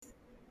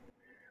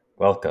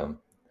Welcome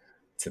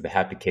to the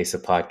Happy Queso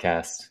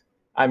podcast.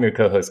 I'm your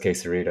co-host,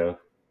 Quesarito.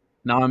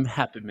 No, I'm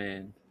happy,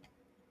 man.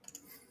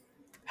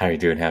 How are you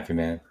doing, Happy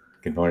Man?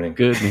 Good morning.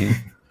 Good, man.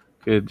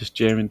 Good. Just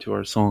jamming to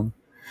our song.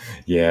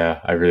 Yeah,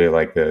 I really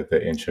like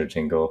the intro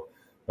jingle,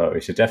 but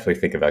we should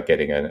definitely think about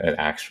getting an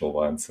actual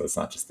one, so it's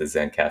not just the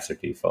Zencaster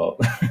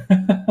default.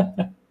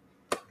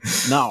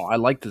 No, I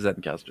like the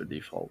Zencaster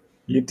default.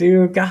 You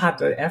do?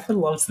 God,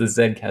 everyone loves the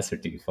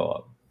Zencaster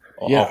default.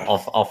 Yeah.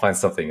 I'll find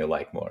something you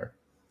like more.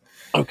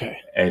 Okay.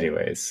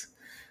 Anyways,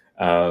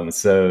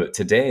 so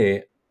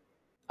today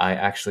I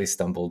actually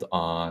stumbled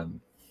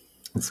on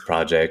this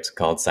project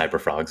called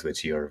Cyberfrogs,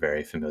 which you're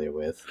very familiar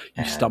with.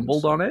 You And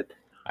stumbled on it?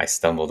 I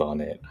stumbled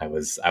on it. I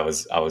was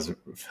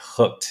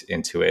hooked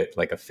into it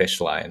like a fish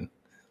line,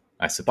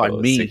 I By suppose.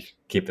 To me.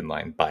 keep in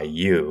line, by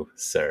you,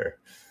 sir.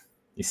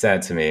 You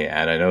sent it to me,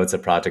 and I know it's a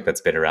project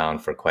that's been around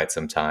for quite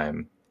some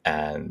time,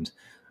 and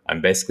I'm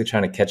basically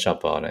trying to catch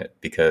up on it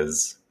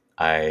because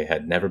I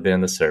had never been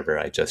in the server.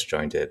 I just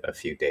joined it a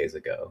few days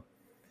ago.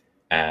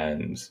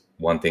 And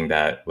one thing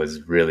that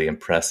was really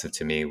impressive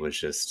to me was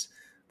just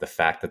the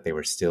fact that they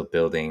were still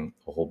building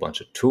a whole bunch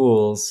of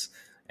tools.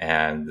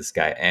 And this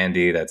guy,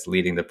 Andy, that's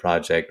leading the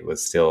project,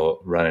 was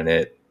still running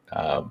it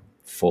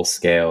full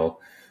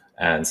scale.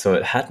 And so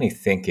it had me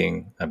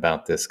thinking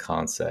about this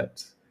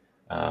concept,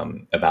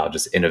 about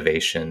just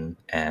innovation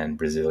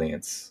and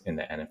resilience in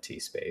the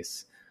NFT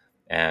space.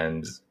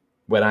 And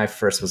when I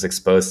first was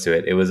exposed to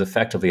it, it was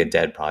effectively a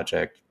dead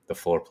project. The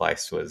floor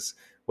price was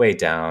way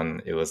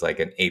down. It was like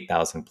an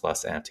 8,000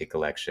 plus NFT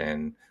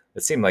collection.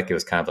 It seemed like it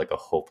was kind of like a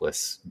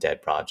hopeless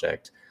dead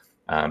project.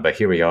 But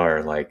here we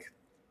are, like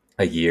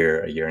a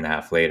year and a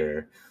half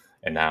later,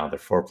 and now their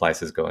floor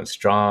price is going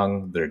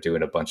strong. They're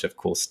doing a bunch of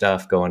cool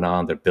stuff going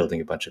on. They're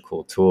building a bunch of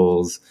cool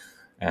tools.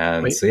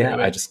 And so, yeah,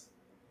 Wait. I just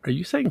Are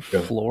you saying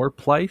go floor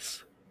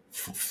place?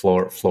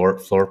 floor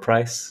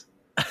price.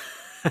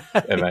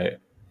 Am I,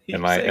 you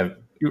am I, saying am,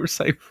 you were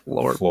saying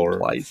floor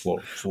place?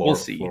 We'll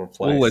see. floor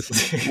We'll place.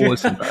 listen. We'll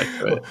listen back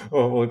to it.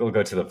 We'll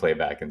go to the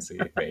playback and see,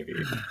 maybe.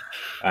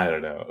 I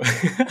don't know.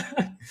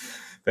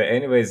 But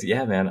anyways,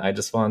 yeah, man, I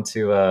just want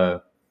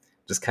to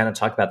just kind of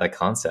talk about that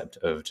concept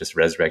of just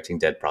resurrecting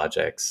dead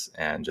projects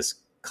and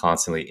just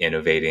constantly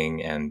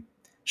innovating and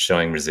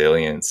showing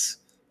resilience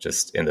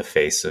just in the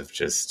face of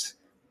just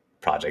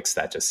projects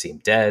that just seem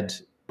dead,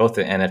 both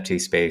the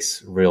NFT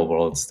space, real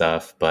world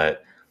stuff,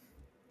 but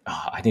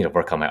I need to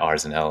work on my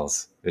R's and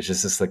L's. It's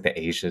just like the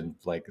Asian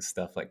like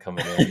stuff like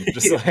coming in.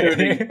 Just like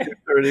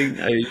turning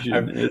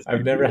Asian.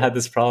 I've never had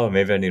this problem.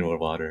 Maybe I need more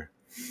water.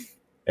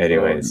 Oh,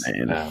 Anyways,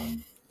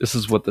 man. This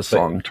is what the but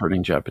song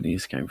Turning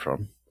Japanese came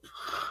from.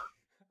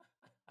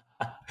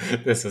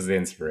 this is the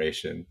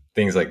inspiration.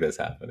 Things like this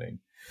happening.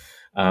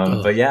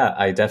 Ugh. But yeah,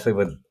 I definitely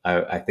would.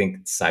 I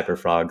think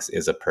Cyberfrogs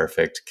is a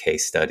perfect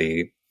case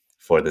study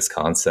for this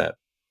concept.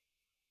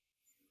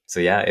 So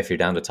yeah, if you're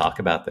down to talk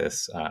about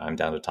this, I'm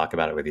down to talk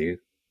about it with you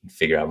and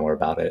figure out more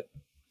about it.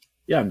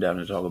 Yeah, I'm down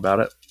to talk about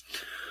it.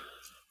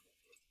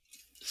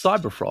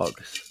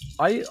 Cyberfrogs.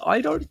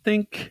 I don't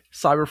think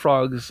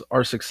cyberfrogs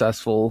are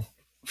successful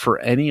for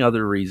any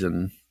other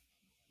reason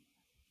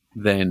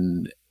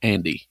than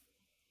Andy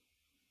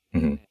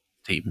Mm-hmm.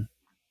 team.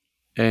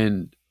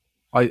 And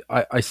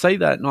I say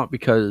that not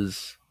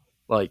because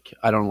like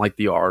I don't like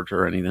the art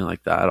or anything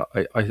like that.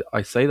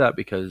 I say that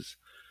because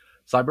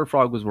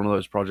Cyberfrog was one of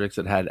those projects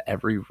that had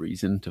every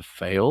reason to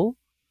fail.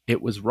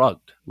 It was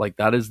rugged. Like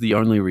that is the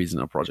only reason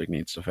a project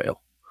needs to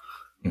fail.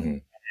 Mm-hmm.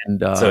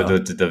 And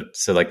So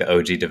so like the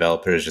OG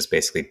developers just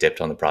basically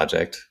dipped on the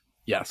project.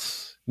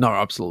 yes. No,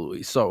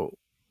 absolutely. So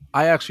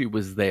I actually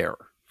was there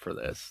for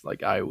this.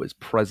 Like I was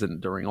present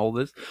during all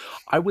this.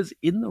 I was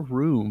in the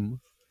room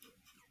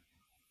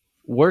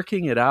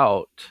working it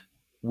out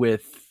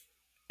with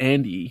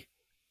Andy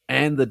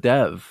and the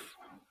dev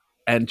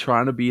and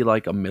trying to be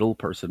like a middle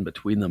person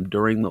between them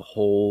during the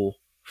whole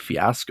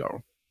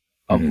fiasco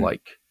of Mm-hmm.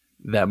 like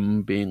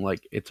them being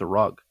like it's a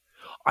rug.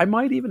 I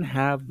might even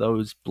have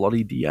those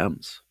bloody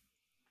DMs.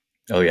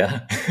 Oh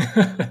yeah,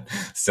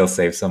 still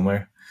safe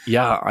somewhere.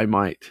 Yeah, I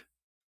might.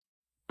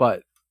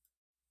 But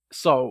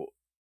so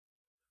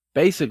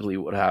basically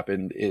what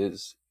happened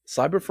is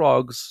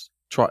Cyberfrogs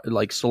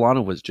like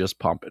Solana was just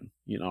pumping,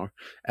 you know.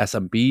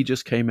 SMB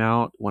just came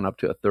out, went up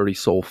to a 30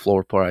 soul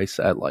floor price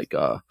at like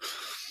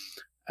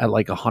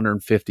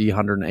 150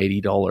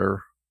 $180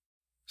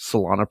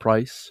 Solana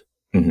price,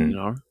 Mm-hmm. you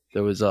know.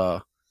 There was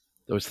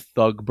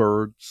Thug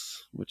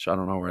Birds, which I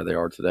don't know where they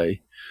are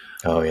today.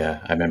 Oh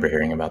yeah, I remember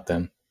hearing about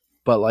them.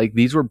 But like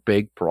these were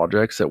big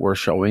projects that were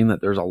showing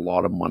that there's a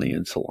lot of money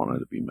in Solana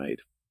to be made.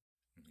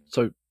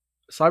 So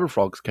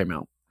Cyberfrogs came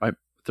out, right?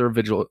 Their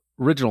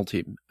original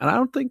team. And I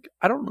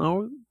don't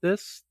know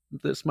this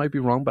might be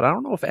wrong, but I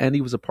don't know if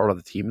Andy was a part of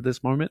the team at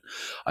this moment.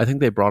 I think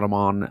they brought him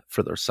on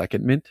for their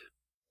second mint.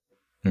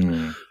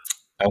 Mm.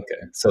 Okay,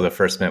 so the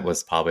first mint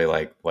was probably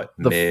like what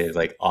The mid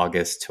like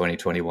August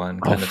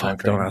 2021 oh kind of time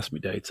fuck, don't frame. ask me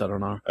dates. I don't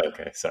know.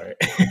 Okay, sorry.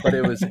 But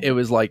it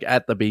was like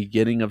at the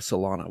beginning of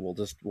Solana.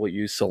 We'll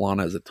use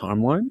Solana as a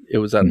timeline. It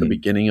was at the Mhm.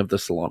 beginning of the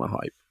Solana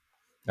hype.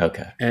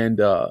 Okay.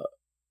 and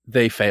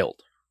they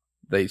failed.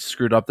 They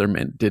screwed up their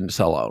mint, didn't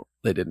sell out.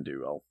 They didn't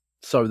do well.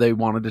 So they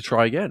wanted to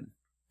try again.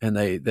 And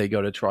they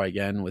go to try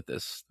again with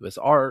this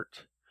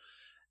art,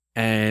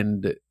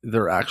 and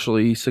they're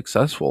actually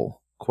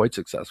successful, quite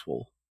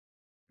successful.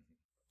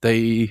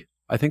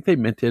 I think they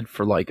minted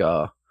for like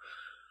a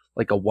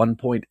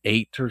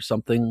 1.8 or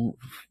something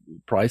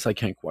price. I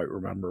can't quite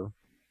remember.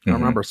 I Hmm.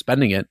 remember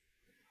spending it.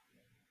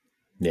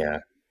 Yeah.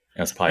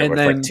 It was probably And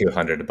worth like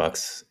then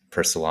 $200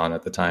 per salon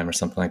at the time or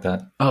something like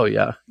that. oh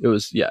yeah, it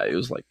was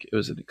like it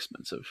was an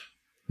expensive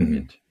Hmm.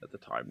 mint at the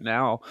time.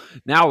 Now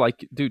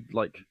like dude,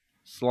 like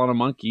Solana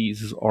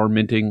monkeys are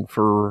minting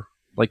for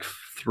like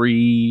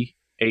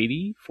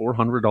 380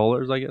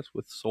 $400, I guess,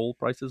 with soul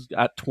prices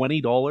at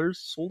 $20.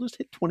 Soul just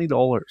hit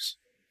 $20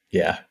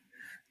 Yeah.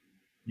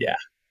 Yeah.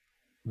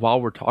 while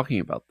we're talking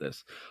about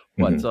this.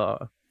 But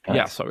Hmm. yeah,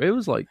 Nice. so it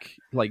was like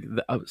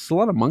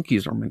Solana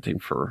monkeys are minting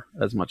for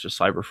as much as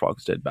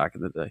cyberfrogs did back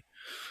in the day.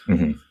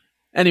 Hmm.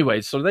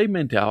 Anyway, so they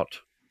mint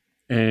out,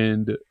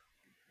 and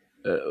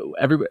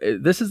everybody,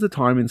 this is the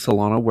time in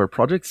Solana where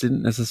projects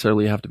didn't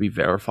necessarily have to be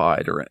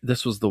verified, or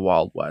this was the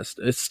Wild West.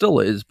 It still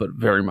is, but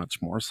very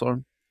much more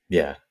so.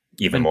 Yeah.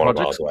 Even And more Wild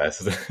projects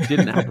West.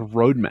 didn't have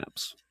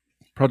roadmaps.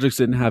 Projects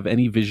didn't have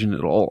any vision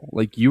at all.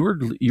 Like you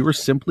were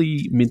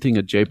simply minting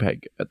a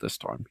JPEG at this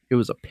time. It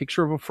was a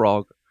picture of a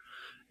frog,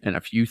 and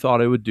if you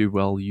thought it would do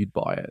well, you'd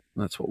buy it.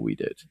 And that's what we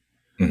did.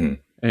 Hmm.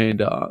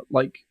 And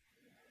like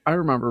I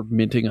remember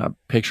minting a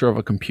picture of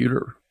a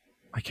computer.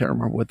 I can't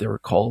remember what they were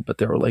called, but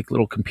they were like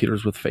little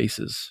computers with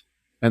faces,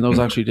 and those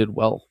Hmm. actually did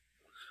well.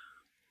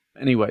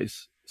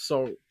 Anyways,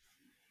 so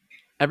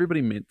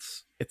everybody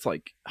mints. It's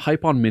like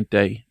hype on mint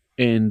day,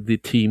 and the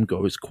team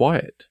goes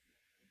quiet,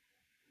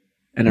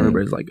 and Hmm.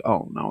 everybody's like,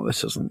 "Oh no,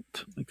 this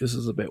isn't like this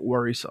is a bit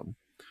worrisome."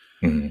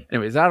 Hmm.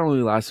 Anyways, that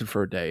only lasted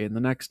for a day, and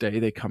the next day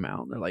they come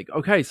out and they're like,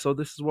 "Okay, so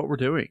this is what we're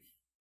doing,"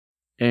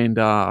 and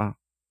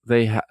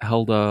they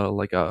held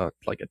a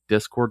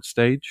Discord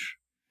stage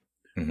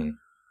Hmm.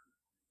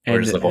 Or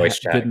and just the voice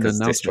did chat, an because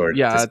announcement. Discord,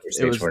 Yeah, Discord it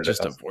stage was weren't,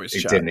 just a voice it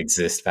chat. didn't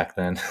exist back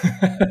then.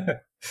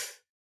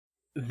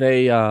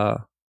 They I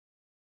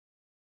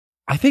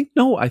think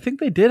no, I think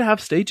they did have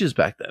stages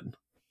back then.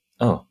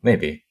 Oh,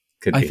 maybe.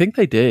 Could I be. think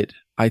they did.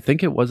 I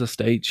think it was a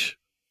stage.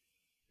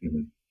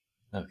 Hmm.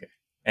 Okay.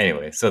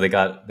 Anyway, so the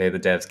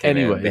devs came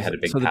in, they Anyways, had a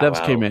big so the devs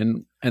powwow. came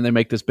in and they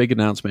make this big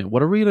announcement.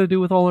 What are we going to do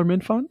with all our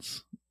mint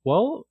funds?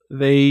 Well,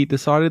 they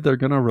decided they're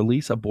going to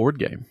release a board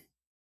game.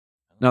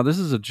 Now, this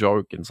is a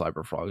joke in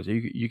Cyberfrogs.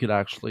 You could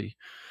actually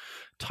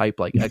type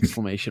like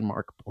exclamation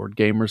mark board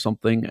game or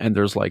something, and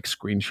there's like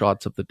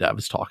screenshots of the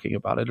devs talking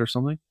about it or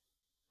something.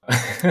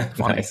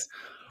 Funny. Nice.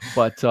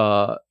 But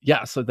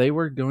yeah, so they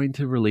were going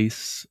to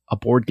release a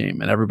board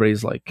game, and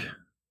everybody's like,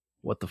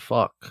 what the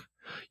fuck?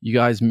 You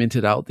guys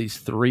minted out these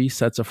three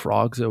sets of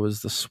frogs. It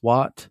was the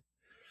SWAT,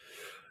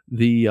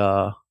 the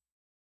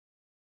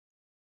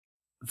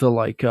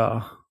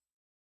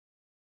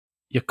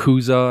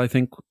Yakuza, I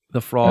think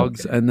the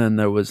frogs, Okay. and then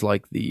there was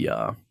like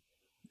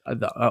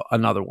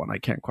another one. I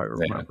can't quite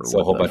Yeah. remember So a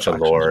what whole the bunch of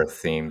factions lore were.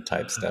 theme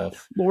type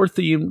stuff. Lore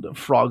themed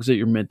frogs that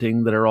you're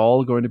minting that are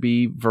all going to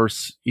be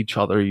versus each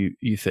other.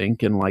 You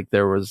think, and like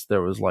there was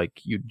like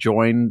you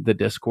join the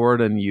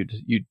Discord and you'd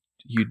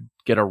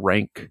get a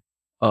rank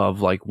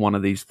of like one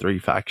of these three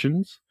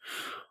factions,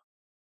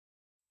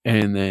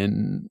 and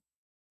then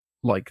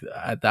like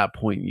at that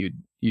point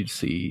you'd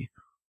see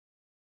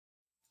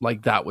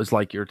like that was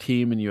like your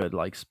team, and you had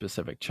like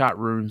specific chat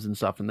rooms and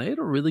stuff, and they had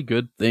a really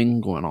good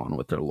thing going on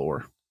with their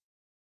lore.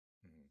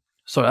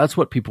 So that's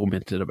what people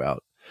minted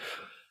about.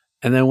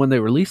 And then when they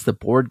released the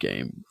board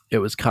game, it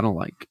was kind of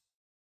like,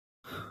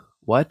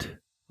 what?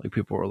 Like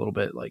people were a little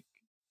bit like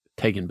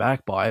taken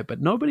back by it,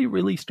 but nobody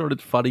really started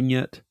fudding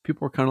yet.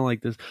 People were kind of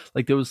like this,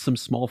 like there was some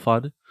small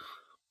fud,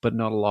 but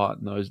not a lot.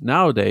 And those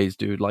nowadays,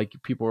 dude, like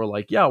people were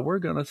like, yeah, we're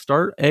gonna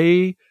start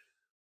a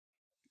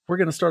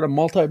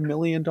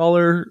multi-million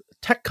dollar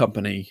tech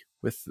company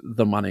with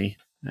the money,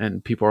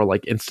 and people are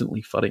like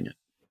instantly fudding it,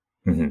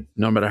 Hmm.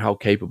 no matter how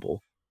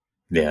capable.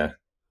 Yeah.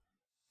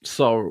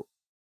 So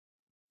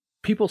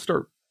people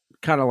start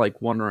kind of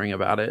like wondering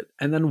about it,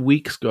 and then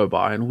weeks go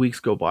by and weeks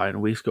go by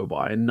and weeks go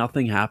by and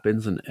nothing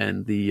happens,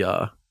 and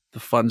the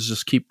funds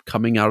just keep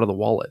coming out of the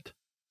wallet.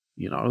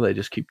 They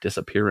just keep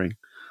disappearing.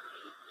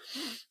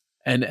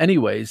 And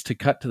anyways, to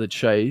cut to the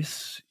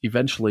chase,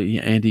 eventually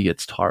Andy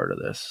gets tired of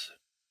this,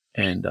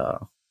 and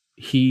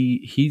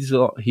he's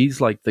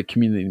like the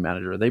community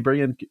manager. They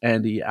bring in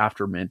Andy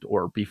after Mint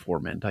or before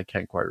Mint, I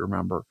can't quite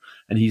remember,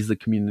 and he's the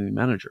community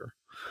manager.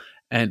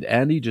 And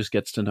Andy just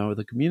gets to know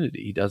the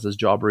community. He does his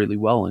job really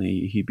well, and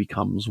he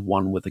becomes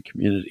one with the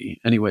community.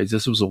 Anyways,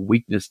 this was a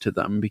weakness to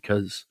them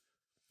because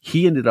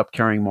he ended up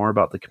caring more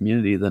about the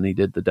community than he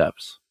did the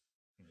devs.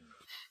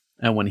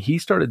 And when he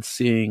started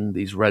seeing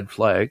these red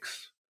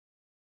flags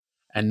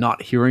and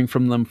not hearing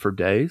from them for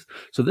days,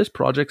 so this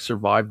project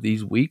survived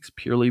these weeks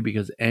purely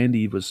because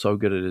Andy was so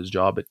good at his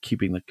job at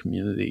keeping the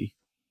community.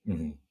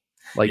 Hmm.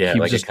 Like Yeah, he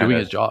was like it just kind doing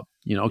of, his job,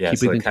 yeah, so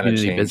keeping it the kind of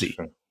community changed busy.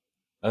 from,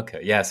 okay,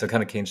 yeah, so it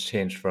kind of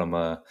changed from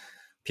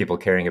people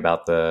caring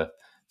about the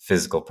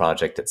physical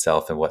project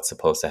itself and what's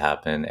supposed to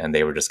happen, and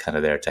they were just kind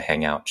of there to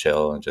hang out,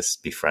 chill, and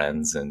just be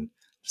friends and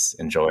just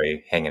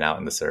enjoy hanging out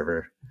in the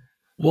server,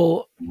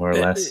 Well, more or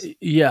less.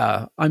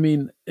 yeah. I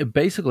mean,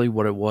 basically,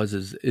 what it was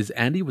is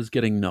Andy was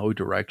getting no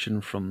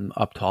direction from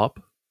up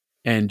top,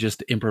 and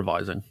just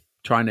improvising,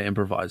 trying to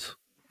improvise,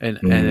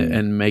 Mm,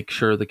 and make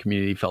sure the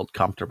community felt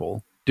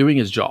comfortable doing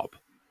his job,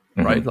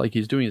 right? hmm. Like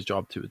he's doing his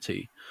job to a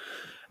T.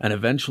 And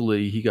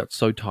eventually, he got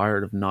so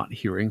tired of not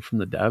hearing from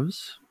the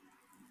devs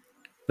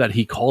that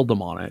he called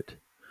them on it,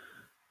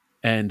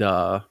 and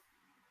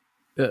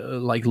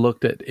like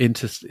looked at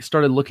into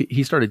started looking.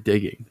 He started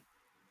digging,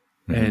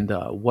 Hmm. and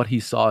what he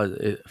saw,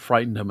 it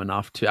frightened him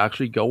enough to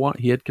actually go on.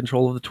 He had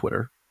control of the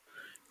Twitter,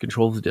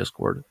 control of the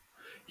Discord.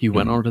 He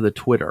went Hmm. onto the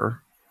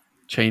Twitter,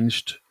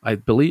 changed, I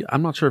believe,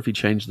 I'm not sure if he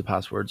changed the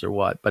passwords or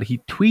what, but he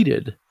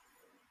tweeted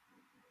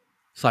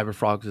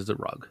Cyberfrogs is a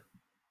rug.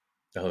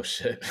 Oh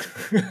shit!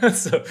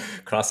 So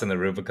crossing the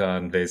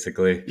Rubicon,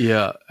 basically.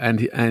 Yeah,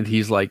 and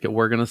he's like,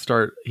 we're gonna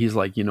start. He's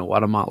like, you know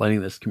what? I'm not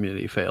letting this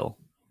community fail.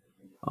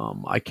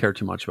 I care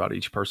too much about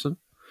each person,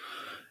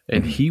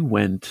 and Hmm. he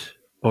went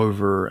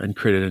over and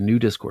created a new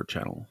Discord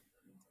channel.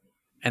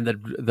 And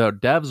the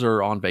devs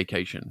are on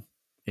vacation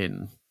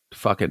in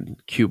fucking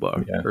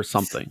Cuba Yeah, or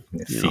something,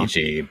 you know.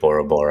 Fiji,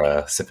 Bora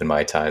Bora, sipping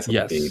mai tais on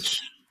the Yes.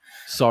 beach.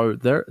 So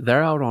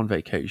they're out on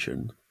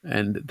vacation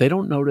and they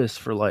don't notice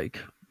for like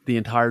the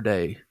entire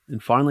day,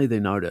 and finally they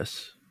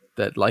notice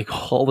that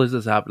like all this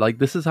has happened. Like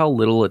this is how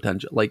little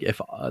attention. Like if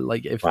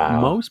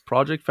Wow. most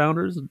project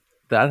founders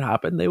that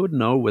happened, they would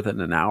know within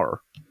an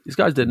hour. These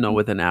guys didn't know Mhm.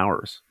 within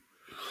hours.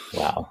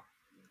 Wow.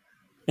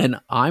 And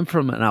I'm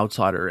from an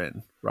outsider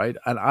in, right?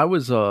 And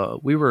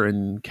we were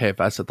in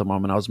KFS at the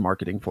moment. I was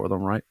marketing for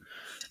them, right?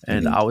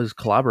 And Hmm. I was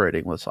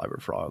collaborating with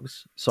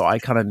Cyberfrogs. So I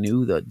kind of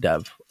knew the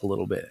dev a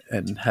little bit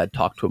and had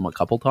talked to him a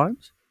couple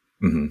times.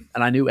 Hmm.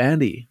 And I knew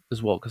Andy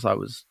as well because I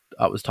was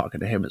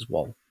talking to him as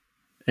well.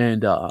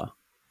 And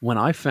when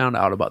I found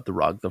out about the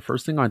rug, the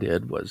first thing I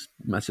did was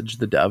message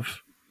the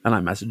dev, and I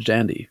messaged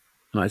Andy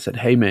and I said,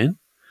 "Hey man,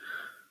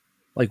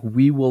 like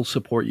we will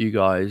support you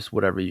guys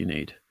whatever you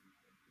need."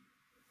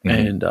 Hmm.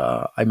 And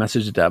I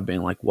messaged the dev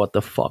being like, "What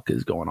the fuck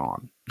is going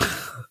on?"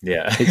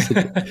 Yeah.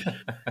 Basically,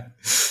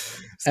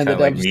 It's and kind the of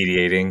like devs,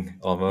 mediating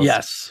almost.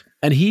 yes,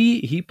 and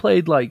he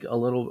played like a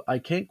little. I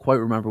can't quite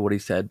remember what he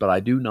said, but I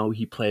do know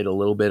he played a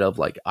little bit of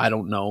like, "I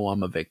don't know,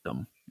 I'm a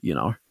victim," you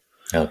know.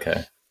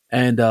 Okay.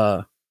 And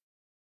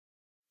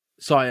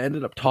so I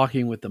ended up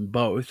talking with them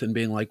both and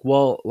being like,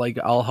 "Well, like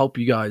I'll help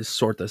you guys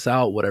sort this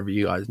out, whatever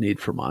you guys need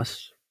from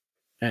us."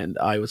 And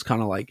I was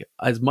kind of like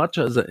as much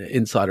as an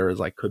insider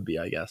as I could be,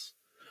 I guess,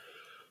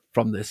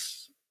 from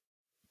this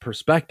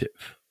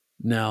perspective.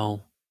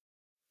 Now,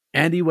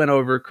 Andy went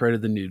over,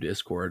 created the new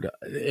Discord.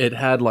 It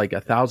had like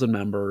 1,000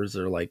 members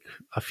or like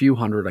a few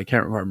hundred. I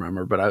can't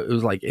remember, but it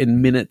was like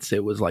in minutes,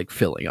 it was like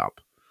filling up.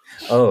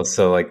 Oh,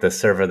 so like the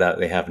server that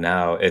they have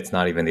now, it's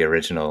not even the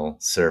original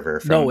server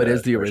from No, it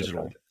is the the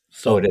original original. project.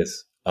 Oh, it So,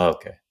 is. Oh,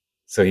 okay.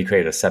 So he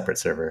created a separate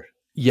server.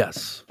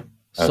 yes.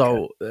 Okay.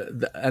 So,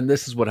 and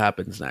this is what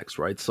happens next,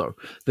 right? So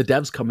the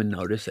devs come and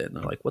notice it and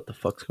they're like, what the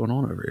fuck's going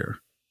on over here?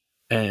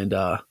 And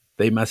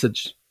they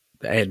message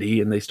Andy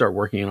and they start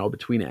working it out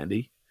between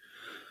Andy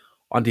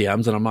on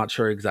DMs, and I'm not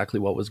sure exactly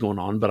what was going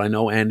on, but I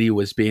know Andy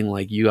was being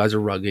like, "You guys are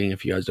rugging.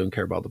 If you guys don't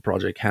care about the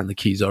project, hand the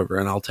keys over,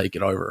 and I'll take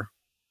it over."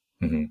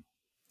 Hmm.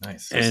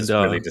 Nice. So it's And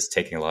just really just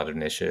taking a lot of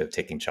initiative,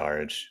 taking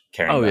charge,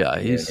 caring oh about the yeah,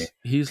 community.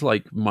 he's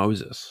like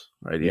Moses,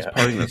 right? He's Yeah.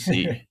 parting the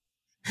sea,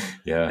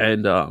 Yeah.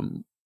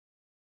 and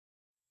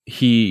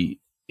he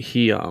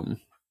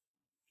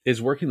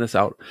is working this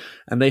out,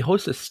 and they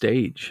host a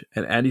stage,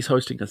 and Andy's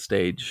hosting a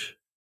stage.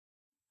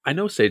 I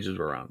know stages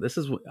were around. This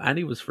is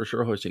Andy was for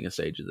sure hosting a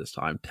stage at this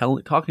time,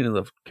 talking to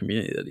the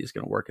community that he's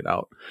going to work it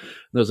out.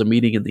 There was a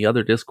meeting in the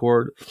other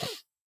Discord,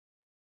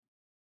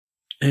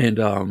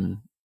 and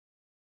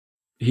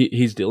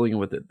he's dealing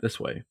with it this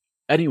way.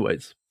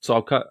 Anyways,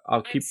 so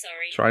I'll keep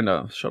trying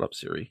to shut up,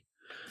 Siri.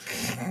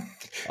 Siri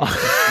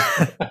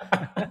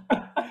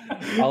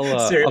I'll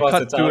wants to cut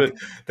to talk. it.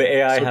 The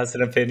AI So has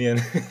an opinion.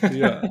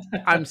 yeah,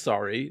 I'm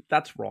sorry,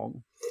 that's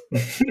wrong.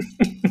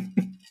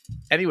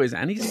 Anyways,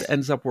 and he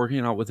ends up working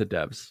out with the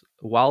devs.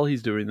 While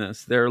he's doing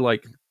this, they're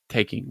like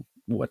taking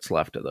what's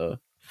left of the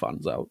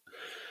funds out.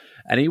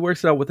 And he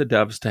works it out with the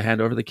devs to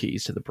hand over the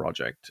keys to the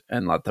project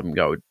and let them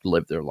go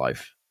live their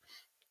life.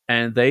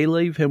 And they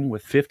leave him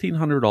with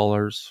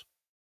 $1,500.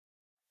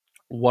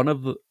 One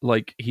of the,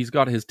 like, he's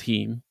got his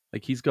team.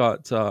 Like, he's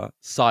got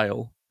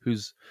Sile,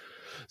 who's,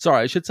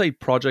 sorry, I should say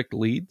project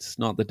leads,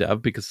 not the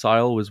dev, because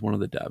Sile was one of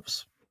the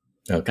devs.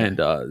 Okay. And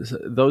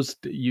those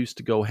used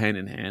to go hand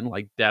in hand.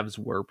 Like devs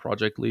were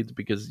project leads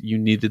because you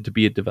needed to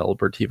be a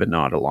developer to even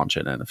know how to launch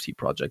an NFT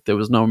project. There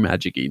was no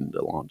Magic Eden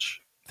to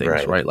launch things,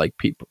 Right. right? Like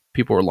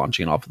people were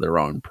launching off of their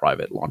own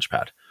private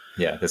launchpad.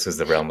 Yeah, this was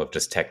the realm of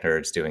just tech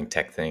nerds doing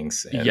tech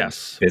things, and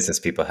Yes. business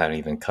people hadn't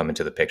even come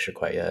into the picture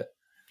quite yet.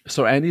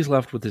 So Andy's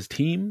left with his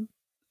team,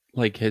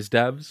 like his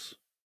devs,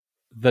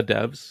 the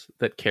devs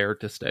that care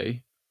to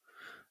stay,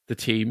 the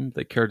team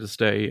that cared to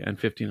stay, and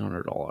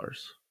 $1,500.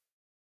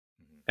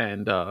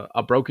 And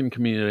a broken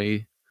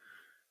community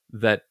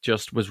that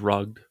just was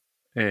rugged,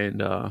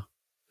 and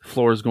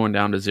floors going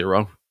down to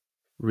zero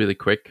really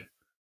quick,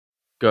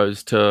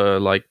 goes to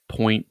like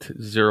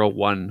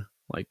 0.01,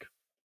 like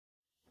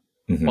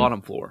Hmm.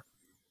 bottom floor.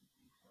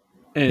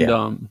 And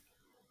Yeah.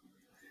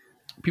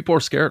 people are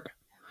scared.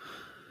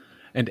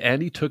 And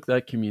Andy took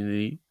that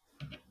community,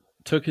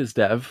 took his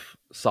dev,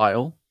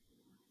 Sile,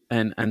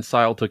 and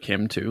Sile took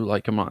him too.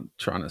 Like, I'm not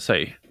trying to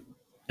say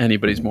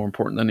anybody's Hmm. more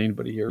important than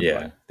anybody here, but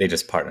Yeah. They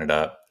just partnered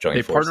up, they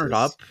joined partnered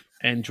forces. up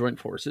and joined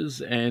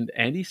forces. And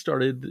Andy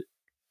started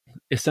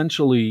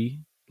essentially,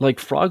 like,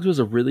 Frogs was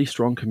a really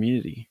strong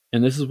community,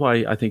 and this is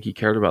why I think he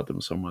cared about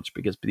them so much,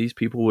 because these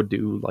people would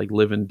do like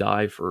live and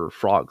die for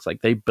Frogs.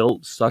 Like, they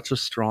built such a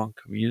strong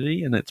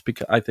community, and it's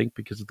because, I think,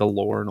 because of the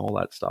lore and all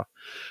that stuff,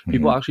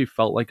 people Hmm. actually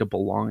felt like a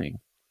belonging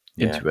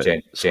Yeah. into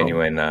it. So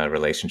Genuine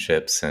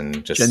relationships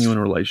and just genuine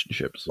a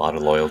relationships. lot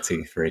of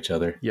loyalty for each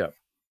other. Yeah.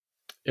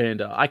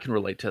 And I can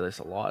relate to this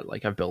a lot.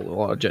 Like, I've built a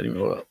lot of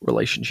genuine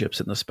relationships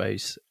in the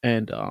space.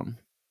 And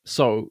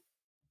so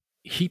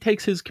he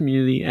takes his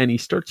community and he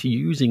starts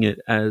using it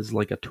as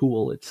like a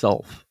tool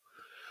itself.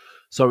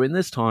 So in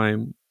this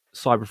time,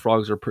 cyber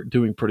frogs are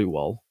doing pretty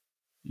well,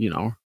 you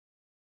know,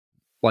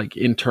 like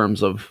in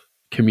terms of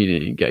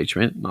community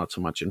engagement, not so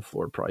much in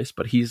floor price.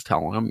 But he's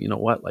telling them, you know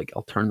what, like,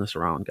 I'll turn this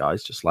around,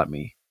 guys. Just give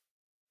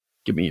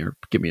me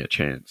a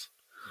chance.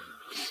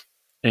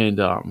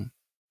 And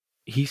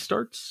he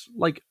starts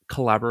like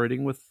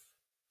collaborating with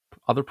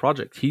other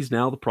projects. He's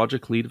now the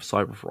project lead of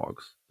Cyber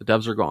Frogs. The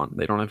devs are gone.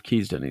 They don't have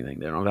keys to anything.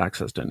 They don't have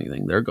access to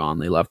anything. They're gone.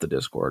 They left the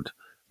Discord.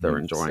 They're Mhm.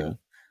 So enjoying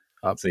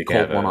a so you can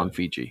cold have one on a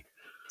Fiji.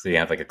 so you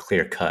have like a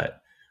clear cut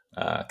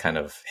kind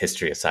of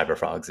history of cyber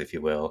frogs, if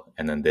you will,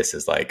 and then this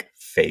is like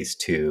phase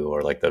two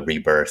or like the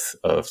rebirth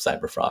of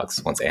cyber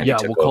frogs once Andy Yeah,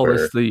 took we'll call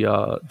this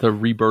over. the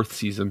rebirth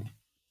season.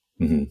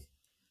 Hmm.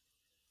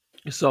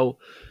 So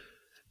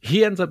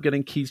he ends up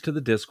getting keys to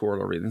the Discord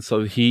or everything.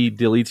 So he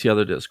deletes the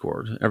other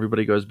Discord.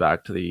 Everybody goes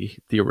back to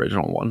the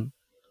original one.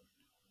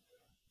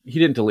 He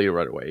didn't delete it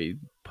right away. He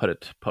put it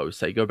to post,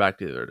 say go back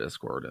to their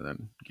Discord, and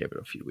then gave it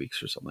a few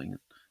weeks or something, and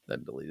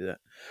then deleted it.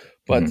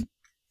 But Hmm.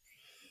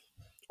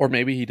 or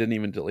maybe he didn't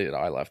even delete it.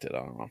 I left it. I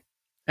don't know.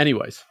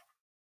 Anyways,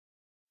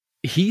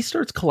 he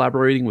starts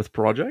collaborating with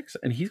projects,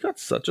 and he's got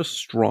such a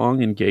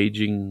strong,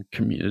 engaging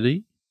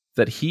community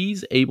that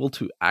he's able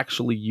to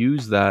actually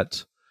use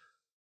that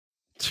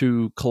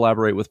to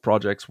collaborate with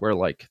projects where,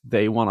 like,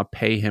 they want to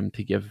pay him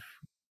to give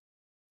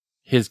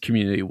his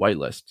community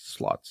whitelist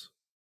slots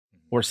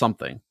or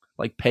something,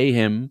 like pay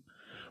him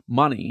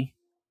money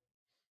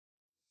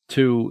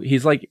to,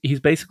 he's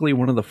basically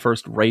one of the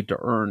first rate to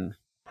earn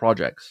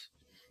projects.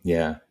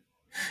 Yeah.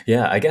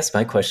 Yeah, I guess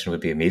my question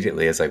would be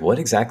immediately is like, what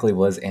exactly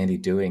was Andy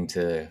doing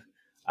to?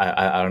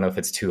 I don't know if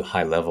it's too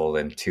high level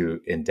and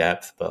too in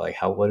depth, but like,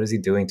 what is he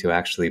doing to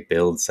actually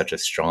build such a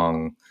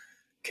strong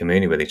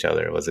community with each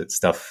other? Was it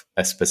stuff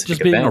at specific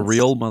Just being a events?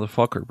 real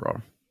motherfucker,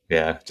 bro.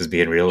 Yeah, just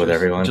being real with just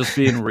everyone. just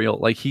being real.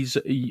 Like,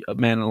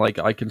 man, like,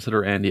 I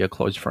consider Andy a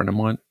close friend of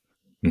mine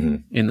Hmm.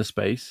 in the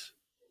space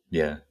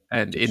Yeah,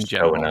 and in just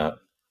showing general, up.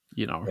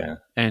 you know. Yeah.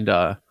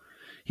 And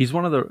he's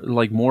one of the,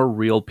 like, more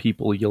real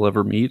people you'll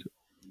ever meet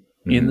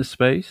in Hmm. the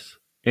space.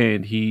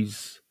 And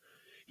he's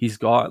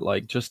got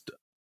like just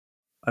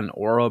an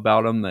aura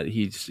about him that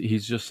he's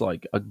just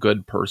like a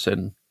good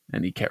person,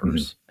 and he Hmm.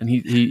 cares, and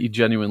he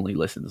genuinely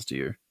listens to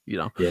you, you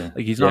know. Yeah.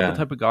 Like, he's not the Yeah.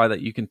 type of guy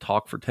that you can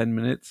talk for 10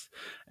 minutes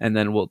and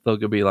then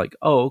they'll be like,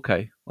 oh,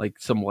 okay, like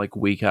some like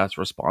weak ass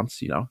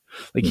response, you know.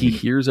 Like, he Hmm.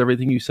 hears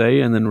everything you say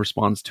and then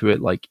responds to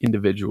it like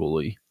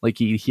individually. Like,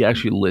 he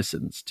actually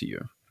listens to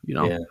you, you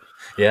know. Yeah.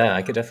 Yeah,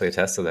 I could definitely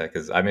attest to that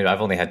because I mean,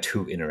 I've only had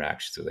two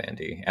interactions with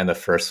Andy, and the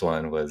first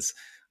one was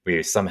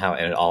we somehow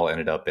and it all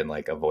ended up in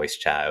like a voice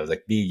chat. It was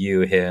like me,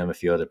 you, him, a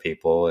few other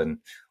people, and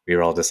we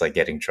were all just like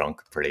getting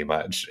drunk pretty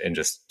much and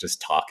just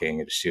talking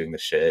and shooting the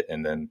shit.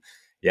 And then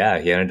yeah,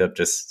 he ended up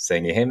just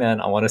saying, "Hey man,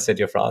 I want to send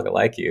you a frog. I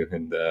like you."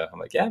 And I'm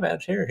like, "Yeah, man,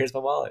 here's my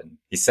wallet." And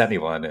he sent me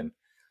one, and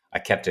I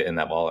kept it in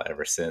that wallet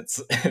ever since.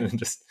 And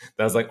just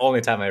that was like only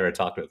time I ever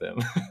talked with him.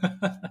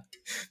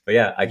 But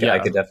yeah, I Yeah.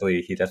 could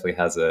definitely he definitely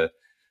has a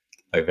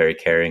very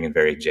caring and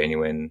very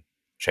genuine,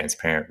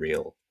 transparent,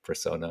 real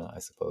persona, I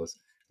suppose.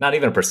 Not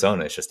even a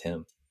persona, it's just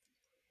him.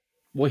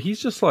 Well, he's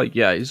just like,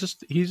 yeah,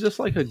 he's just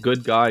like a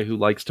good guy who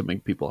likes to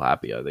make people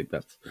happy. I think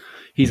that's,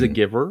 he's a Hmm.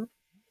 giver,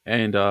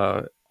 and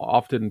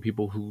often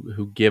people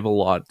who give a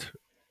lot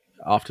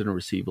often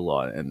receive a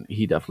lot, and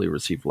he definitely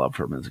received love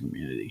from his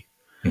community,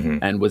 Hmm.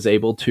 and was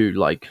able to,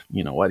 like,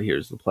 you know what,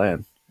 here's the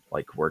plan.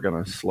 Like, we're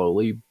gonna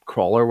slowly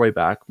crawl our way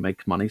back,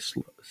 make money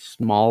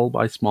small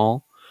by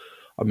small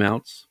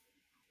amounts,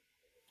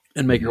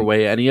 and make our Hmm.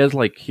 way. And he has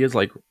like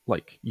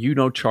you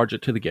know, charge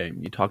it to the game.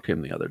 You talked to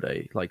him the other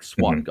day, like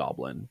SWAT Hmm.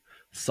 Goblin, Hmm.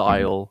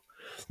 Sile,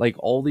 like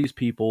all these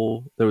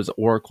people. There was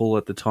Oracle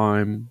at the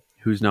time,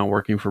 who's now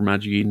working for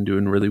Magic Eden,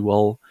 doing really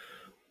well.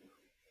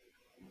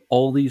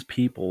 All these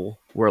people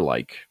were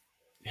like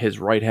his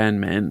right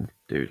hand men,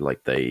 dude.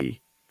 Like,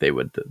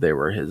 they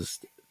were his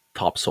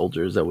top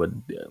soldiers that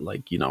would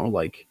like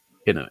like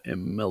in a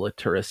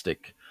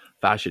militaristic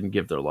fashion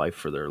give their life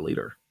for their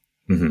leader,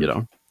 you Hmm.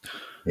 know.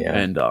 Yeah.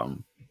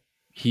 And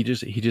he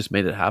just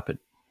made it happen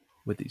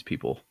with these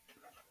people,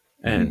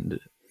 Hmm. and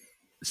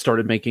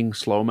started making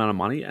slow amount of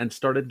money and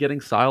started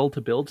getting Sile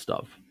to build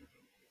stuff.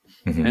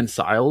 Hmm. And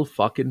Sile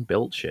fucking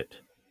built shit.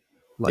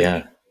 Yeah.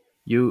 Like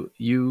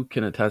you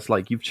can attest,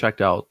 like you've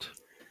checked out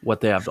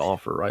what they have to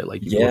offer, right?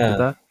 Like you've looked at Yeah.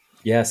 that.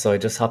 Yeah. So I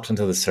just hopped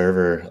into the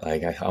server,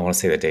 like I want to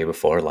say the day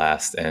before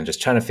last, and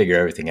just trying to figure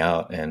everything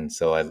out. And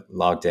so I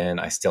logged in.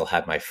 I still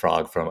had my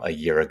frog from a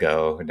year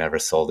ago, never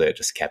sold it,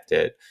 just kept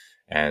it.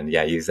 And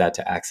yeah, use that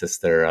to access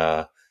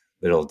their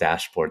little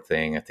dashboard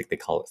thing. I think they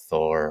call it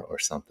Thor or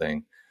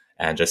something.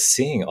 And just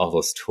seeing all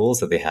those tools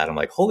that they had, I'm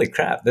like, holy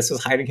crap, this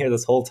was hiding here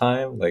this whole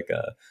time. Like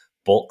a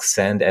bulk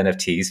send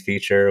NFTs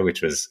feature,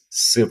 which was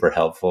super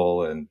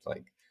helpful. And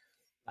like,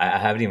 I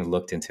haven't even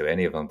looked into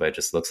any of them, but it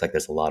just looks like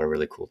there's a lot of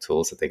really cool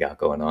tools that they got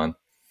going on.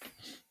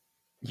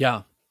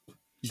 Yeah,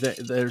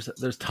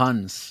 there's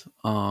tons.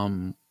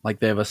 Like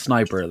they have a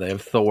sniper, they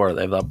have Thor,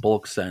 they have that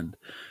bulk send,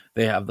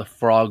 they have the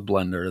frog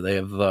blender, they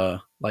have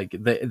the like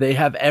they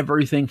have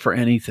everything for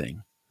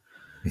anything.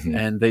 Hmm.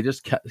 And they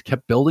just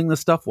kept building this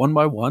stuff one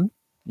by one.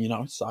 You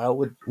know,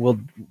 Sile will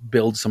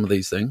build some of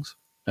these things,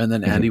 and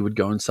then Hmm. Andy would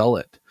go and sell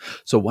it.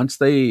 So once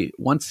they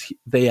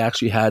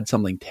actually had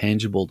something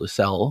tangible to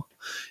sell,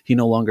 he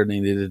no longer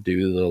needed to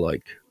do the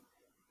like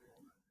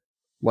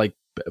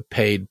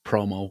paid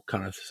promo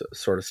kind of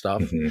sort of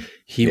stuff. Hmm.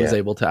 He was Yeah.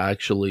 able to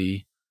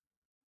actually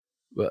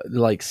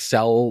like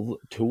sell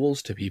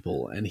tools to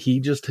people, and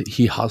he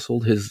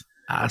hustled his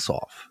ass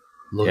off,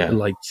 Yeah.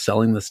 like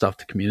selling the stuff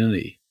to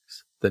communities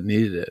that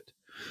needed it.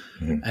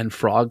 Hmm. And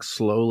frogs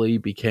slowly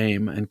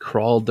became and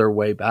crawled their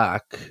way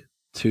back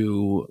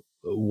to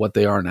what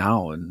they are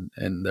now,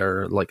 and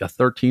they're like a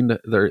 13 to,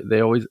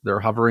 they're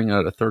hovering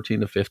at a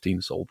 13 to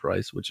 15 sold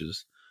price, which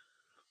is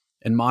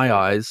in my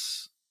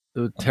eyes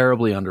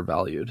terribly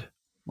undervalued.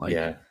 Like,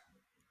 Yeah.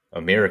 A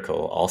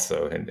miracle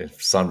also in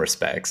some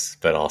respects,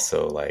 but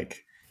also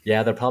like,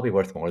 yeah, they're probably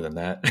worth more than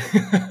that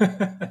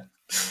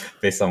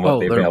based on what oh,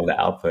 they've been they're able to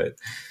output.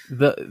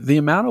 the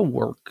amount of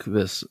work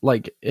this,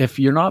 like, if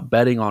you're not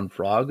betting on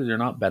frogs, you're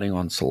not betting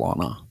on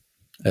Solana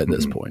at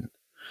this Hmm. point,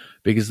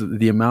 because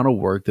the amount of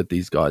work that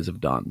these guys have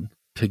done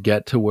to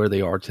get to where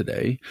they are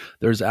today,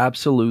 there's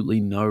absolutely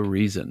no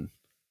reason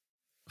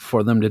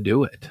for them to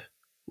do it.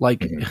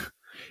 Like, Hmm.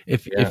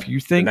 if Yeah. you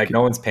And like think,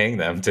 no one's paying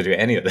them to do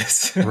any of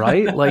this.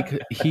 right, like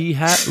he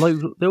had, like,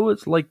 there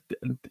was like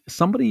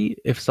somebody,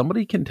 if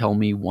somebody can tell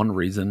me one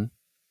reason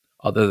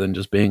other than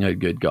just being a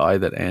good guy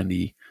that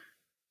Andy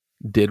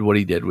did what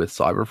he did with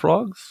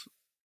Cyberfrogs,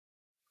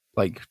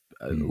 like,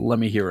 Mhm. let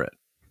me hear it.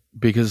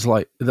 Because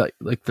like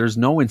there's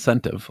no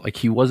incentive. Like,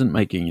 he wasn't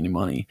making any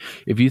money.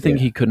 If you think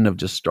Yeah. he couldn't have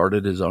just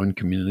started his own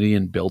community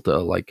and built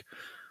an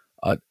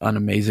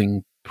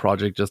amazing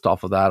project just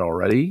off of that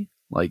already,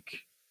 like,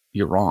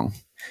 you're wrong.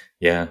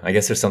 Yeah, I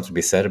guess there's something to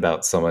be said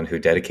about someone who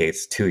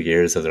dedicates 2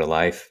 years of their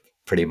life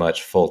pretty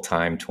much full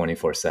time,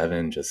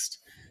 24/7, just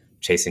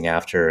chasing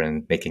after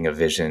and making a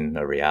vision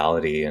a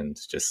reality and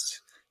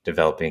just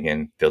developing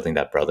and building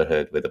that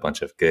brotherhood with a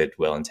bunch of good,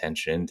 well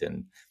intentioned,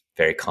 and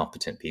very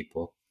competent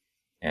people.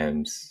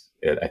 And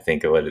I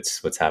think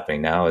what's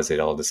happening now is it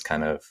all just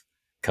kind of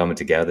coming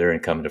together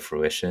and coming to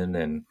fruition.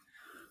 And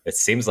it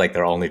seems like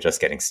they're only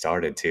just getting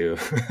started too.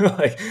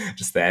 Like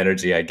just the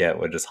energy I get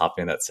when just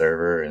hopping in that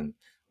server and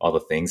all the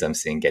things I'm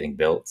seeing getting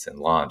built and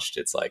launched.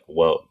 It's like,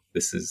 whoa,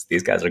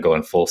 these guys are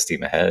going full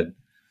steam ahead.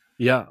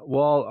 Yeah,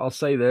 well, I'll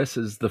say this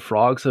is the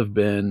frogs have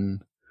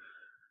been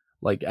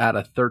like at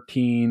a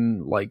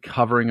 13, like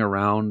hovering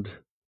around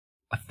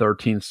a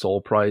 13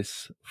 soul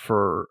price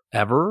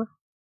forever,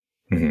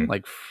 Hmm.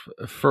 like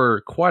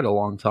for quite a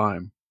long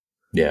time.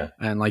 Yeah.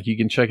 And like you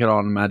can check it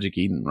on Magic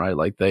Eden, right?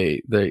 Like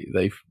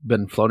they've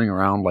been floating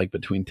around like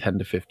between 10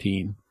 to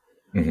 15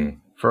 Hmm.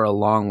 for a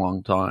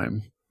long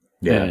time.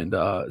 Yeah.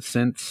 And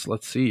since,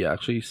 let's see,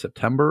 actually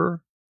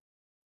September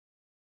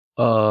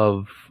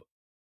of,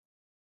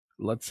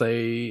 let's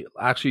say,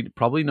 actually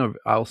probably no,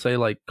 I'll say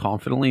like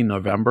confidently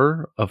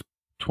November of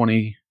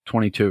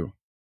 2022,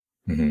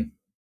 Hmm.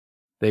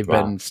 they've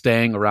Wow. been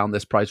staying around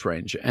this price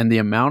range. And the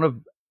amount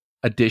of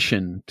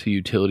addition to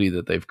utility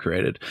that they've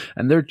created,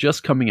 and they're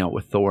just coming out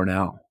with Thor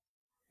now,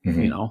 you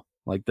Hmm. know,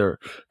 like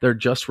they're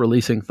just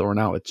releasing Thor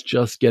now. It's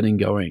just getting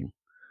going.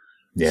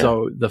 Yeah.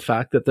 So the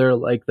fact that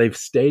they've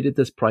stayed at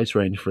this price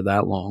range for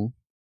that long,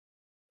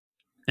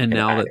 and And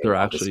now that adding they're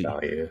all this actually,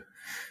 value.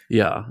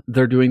 yeah,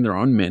 they're doing their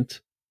own mint.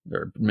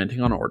 They're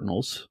minting on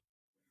ordinals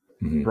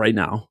Hmm. right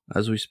now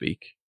as we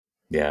speak.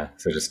 Yeah.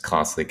 So just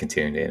constantly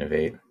continuing to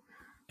innovate.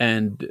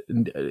 And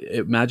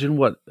imagine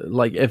what,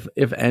 like, if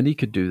Andy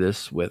could do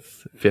this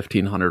with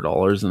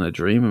 $1,500 in a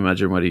dream,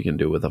 imagine what he can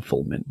do with a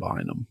full mint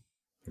behind him.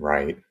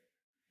 Right.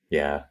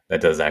 Yeah,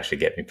 that does actually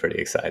get me pretty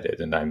excited,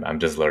 and I'm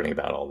just learning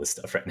about all this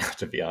stuff right now.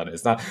 To be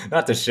honest,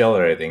 not to shill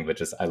or anything, but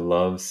just I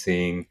love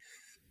seeing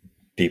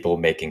people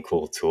making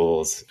cool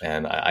tools.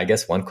 And I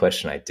guess one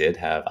question I did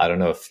have, I don't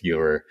know if you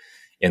were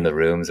in the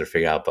rooms or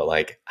figure out, but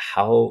like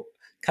how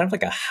kind of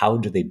like a how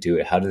do they do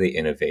it? How do they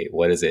innovate?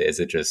 What is it? Is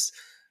it just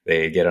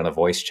they get on a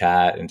voice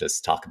chat and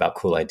just talk about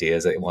cool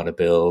ideas that they want to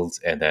build,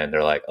 and then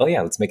they're like, oh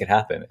yeah, let's make it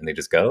happen, and they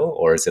just go?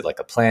 Or is it like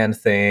a planned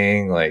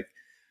thing? Like,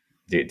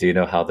 do you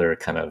know how their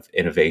kind of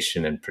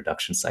innovation and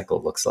production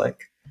cycle looks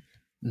like?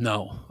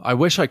 No, I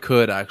wish I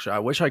could actually. I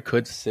wish I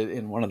could sit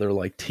in one of their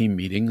like team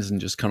meetings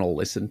and just kind of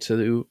listen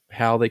to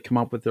how they come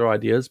up with their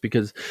ideas,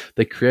 because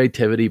the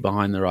creativity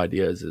behind their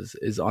ideas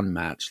is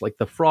unmatched. Like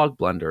the frog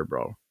blender,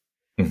 bro.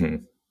 Hmm.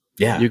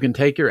 Yeah. You can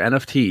take your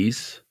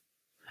NFTs,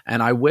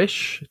 and I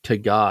wish to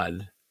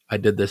God I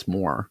did this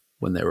more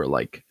when they were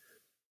like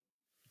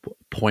zero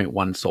point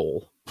 0.1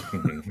 soul.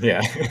 Hmm.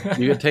 Yeah.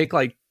 You could take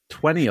like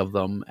 20 of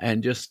them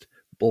and just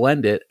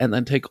blend it, and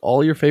then take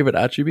all your favorite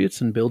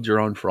attributes and build your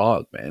own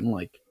frog, man.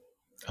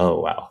 Oh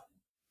wow.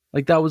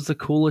 Like that was the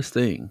coolest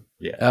thing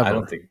Yeah, I don't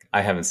ever. think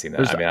I haven't seen that.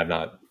 There's I mean, I'm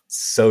not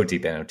so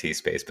deep in NFT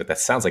space, but that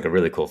sounds like a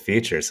really cool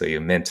feature. So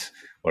you mint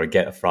or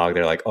get a frog.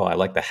 They're like, oh, I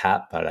like the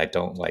hat, but I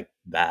don't like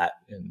that,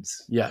 and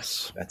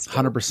Yes, that's dope.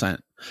 100%.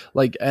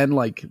 Like, and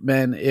like,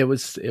 man, it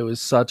was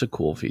such a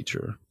cool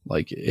feature.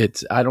 Like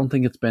it's I don't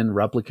think it's been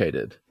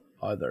replicated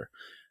either.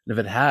 And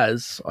if it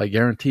has, I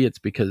guarantee it's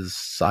because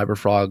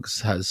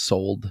Cyberfrogs has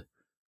sold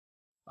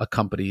a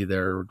company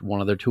their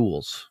one of their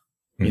tools,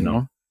 you Hmm.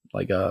 know,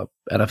 like a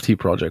NFT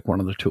project, one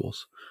of their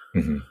tools.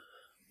 Hmm.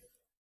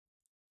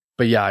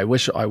 But yeah, I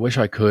wish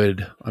I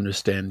could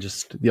understand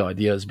just the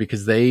ideas,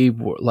 because they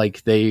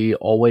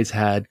always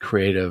had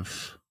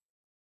creative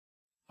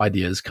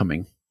ideas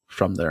coming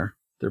from their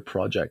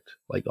project,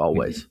 like Hmm.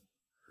 always.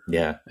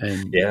 Yeah,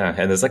 And yeah,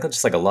 and there's like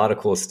just like a lot of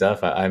cool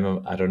stuff. I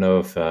don't know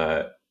if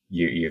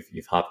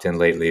you've hopped in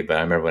lately, but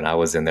I remember when I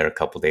was in there a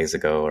couple days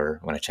ago, or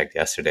when I checked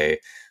yesterday,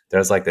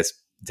 there's like this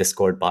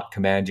Discord bot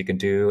command you can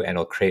do, and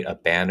it'll create a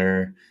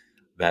banner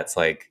that's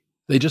like,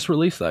 they just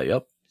released that.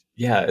 Yep.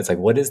 yeah, it's like,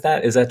 what is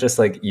that? Is that just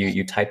like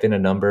you type in a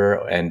number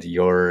and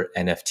your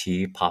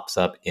NFT pops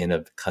up in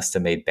a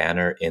custom made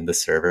banner in the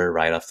server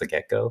right off the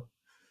get go?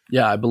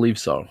 Yeah, I believe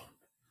so. I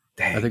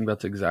Dang. think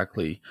that's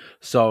exactly.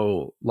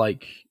 So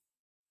like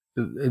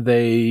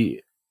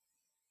they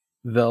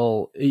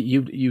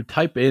you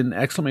type in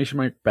exclamation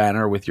mark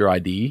banner with your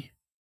ID,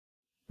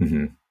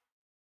 Hmm.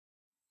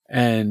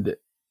 and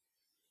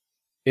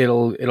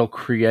it'll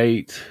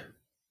create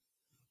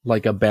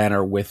like a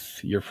banner with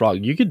your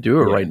frog. You could do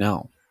it right Yeah,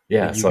 now.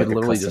 yeah. Like you So could like a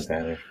literally custom just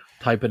banner.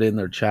 type it in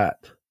their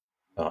chat.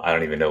 I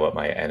don't even know what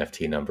my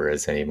NFT number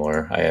is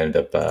anymore. I end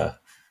up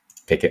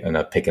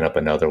picking up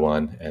another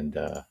one, and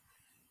I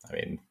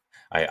mean,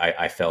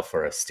 I fell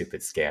for a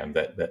stupid scam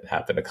that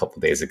happened a couple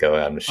days ago.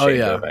 I'm Oh ashamed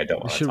yeah, of. I don't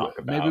we want to should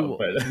talk maybe. about,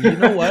 but You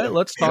know what?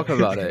 Let's talk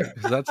about it,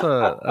 because that's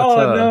oh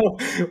a no,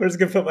 we're just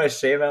gonna put my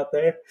shame out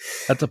there.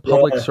 that's a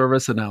public Yeah.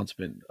 service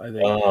announcement, I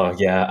think. Oh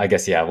yeah, I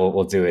guess yeah.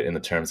 We'll do it in the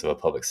terms of a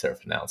public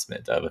service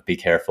announcement. But be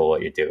careful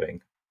what you're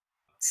doing.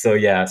 So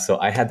yeah, so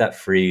I had that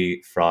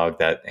free frog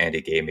that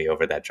Andy gave me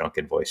over that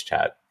drunken voice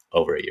chat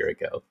over a year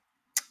ago,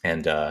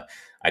 and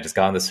I just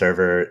got on the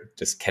server,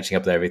 just catching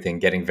up with everything,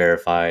 getting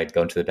verified,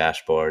 going to the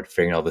dashboard,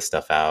 figuring all this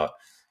stuff out.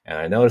 And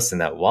I noticed in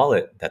that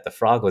wallet that the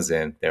frog was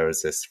in, there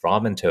was this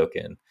ramen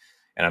token.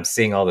 And I'm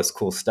seeing all this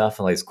cool stuff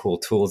and all these cool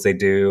tools they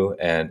do.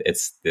 And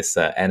it's this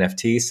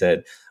NFT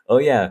said, oh,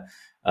 yeah,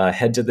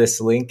 head to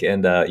this link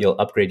and you'll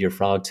upgrade your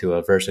frog to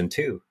a version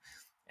 2.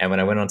 And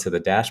when I went onto the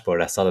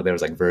dashboard, I saw that there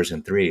was like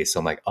version 3. So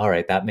I'm like, all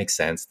right, that makes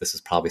sense. This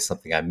is probably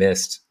something I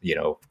missed,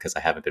 because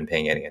I haven't been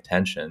paying any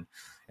attention.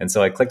 And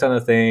so I clicked on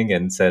the thing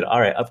and said, all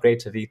right, upgrade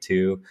to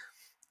V2.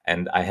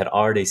 And I had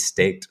already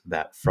staked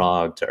that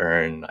frog to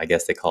earn, I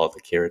guess they call it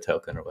the Kira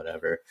token or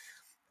whatever.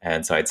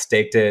 And so I'd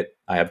staked it.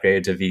 I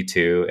upgraded to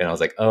V2. And I was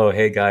like, oh,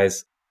 hey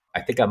guys,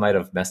 I think I might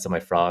have messed up my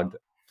frog.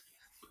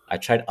 I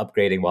tried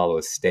upgrading while it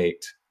was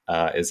staked.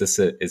 Is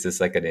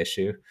this like an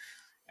issue?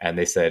 And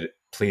they said,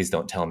 please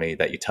don't tell me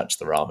that you touched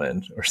the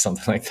ramen or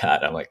something like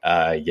that. I'm like,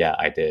 yeah,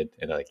 I did.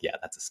 And they're like, yeah,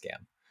 that's a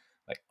scam.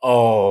 Like,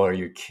 oh, are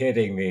you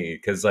kidding me?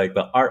 Because like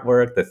the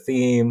artwork, the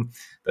theme,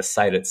 the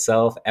site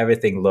itself,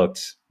 everything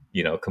looked,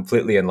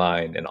 completely in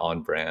line and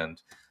on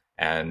brand.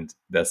 And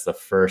that's the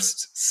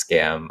first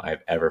scam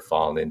I've ever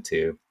fallen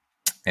into.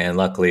 And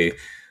luckily,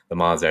 the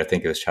mods there, I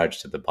think it was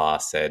charged to the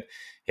boss, said,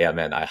 yeah,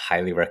 man, I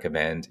highly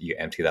recommend you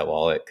empty that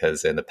wallet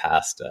because in the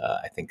past,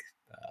 I think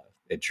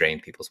it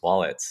drained people's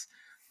wallets.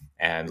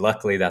 And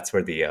luckily, that's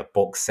where the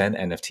bulk send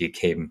NFT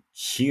came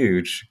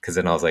huge. Because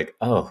then I was like,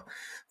 oh,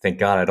 thank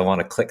God I don't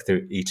want to click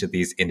through each of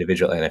these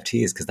individual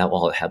NFTs because that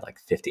wallet had like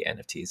 50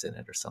 NFTs in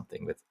it or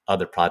something with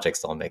other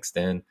projects all mixed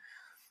in.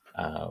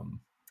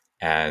 Um,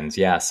 and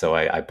yeah, so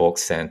I bulk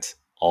sent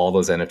all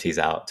those NFTs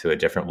out to a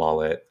different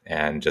wallet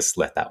and just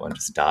let that one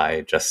just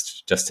die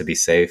just to be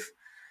safe.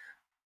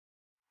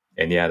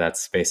 And yeah,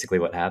 that's basically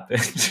what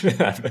happened.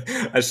 I'm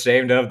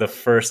ashamed of the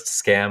first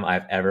scam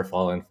I've ever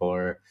fallen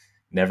for.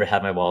 Never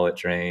had my wallet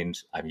drained.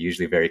 I'm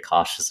usually very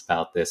cautious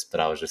about this, but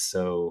I was just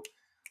so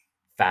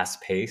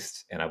fast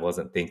paced and I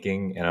wasn't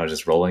thinking and I was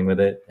just rolling with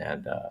it.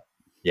 And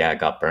yeah, I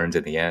got burned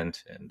in the end.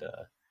 And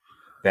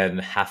then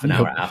half an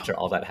hour Yep. after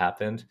all that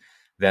happened,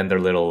 then their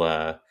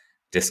little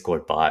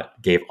Discord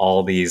bot gave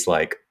all these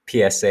like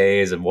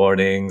PSAs and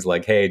warnings,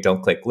 like, "Hey,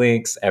 don't click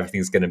links.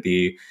 Everything's going to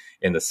be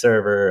in the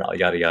server."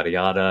 Yada yada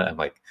yada. I'm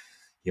like,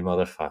 "You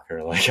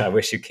motherfucker! Like, I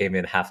wish you came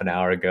in half an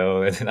hour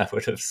ago, and then I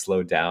would have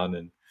slowed down."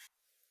 And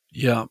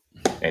Yeah.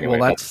 Well, anyway,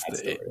 that's that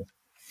story.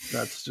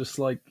 that's just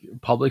like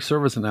public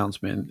service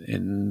announcement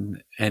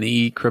in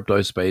any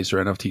crypto space or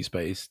NFT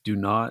space. Do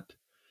not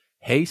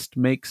haste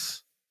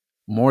makes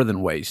more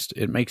than waste.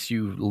 It makes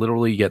you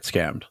literally get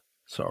scammed.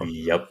 So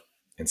Yep.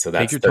 And so take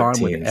that's your time with 13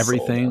 soul down the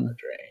everything.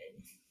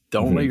 drain.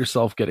 Don't let Mhm.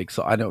 yourself get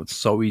excited. I know it's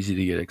so easy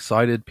to get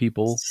excited,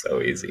 people.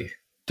 So easy.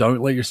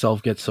 Don't let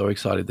yourself get so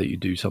excited that you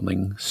do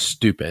something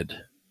stupid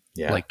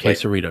Yeah. like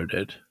Quesarito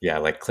did.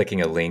 Like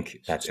clicking a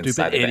link that's Stupid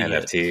inside of the idiot.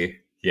 NFT.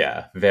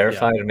 Yeah.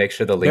 Verify Yeah. to make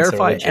sure the links are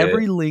Verify legit.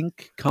 every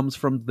link comes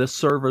from this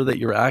server that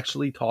you're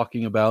actually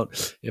talking about.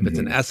 If it's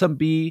an Hmm.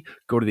 SMB,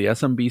 go to the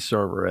SMB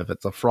server. If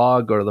it's a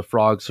frog, go to the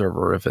frog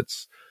server. If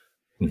it's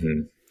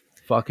Hmm.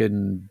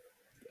 fucking,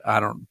 I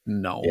don't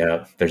know.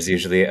 Yeah. There's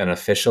usually an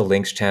official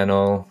links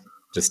channel.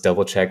 Just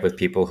double check with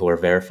people who are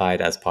verified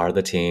as part of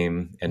the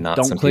team and not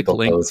Don't some click people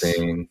links.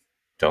 posing.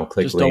 Don't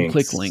click Just don't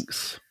click links.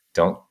 links.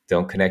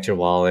 Don't connect your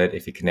wallet.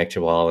 If you connect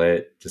your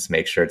wallet, just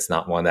make sure it's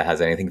not one that has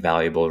anything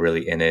valuable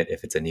really in it.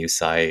 If it's a new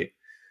site,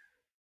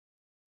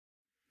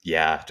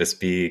 yeah, just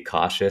be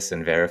cautious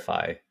and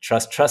verify.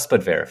 Trust,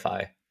 but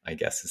verify. I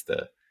guess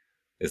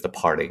is the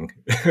parting.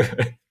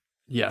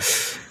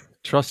 Yes.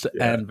 Trust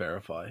Yeah, and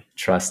verify.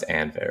 trust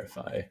and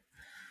verify.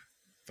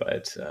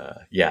 But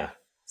yeah,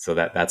 so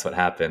that's what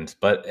happened.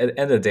 But at the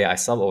end of the day, I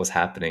saw what was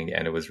happening,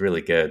 and it was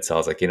really good. So I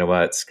was like, you know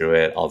what? Screw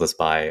it. I'll just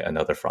buy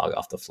another frog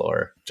off the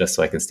floor just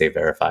so I can stay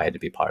verified to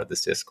be part of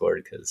this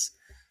Discord because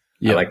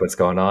I Yep. like what's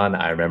going on.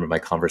 I remember my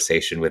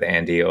conversation with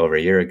Andy over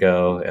a year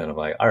ago, and I'm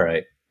like, all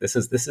right, this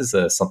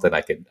is something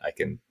I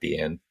can be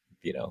in,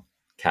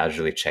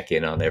 casually check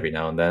in on every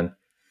now and then.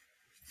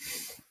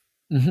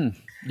 Hmm.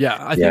 Yeah,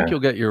 I think Yeah. you'll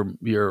get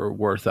your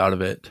worth out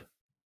of it.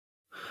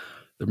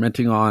 They're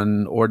minting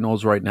on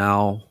ordinals right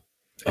now,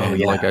 Oh and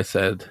like yeah. I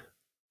said,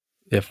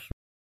 if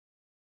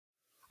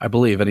I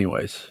believe,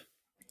 anyways,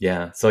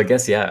 Yeah. So I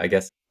guess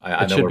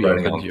I it know should we're be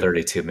running open to on you.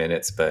 32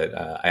 minutes, but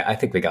I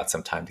think we got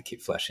some time to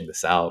keep fleshing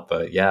this out.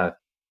 But yeah,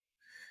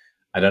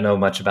 I don't know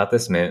much about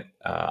this mint.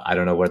 I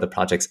don't know where the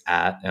project's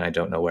at, and I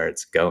don't know where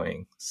it's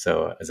going.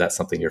 So is that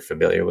something you're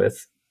familiar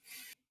with?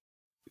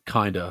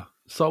 Kinda.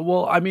 So,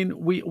 well, I mean,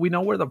 we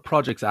know where the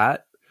project's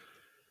at.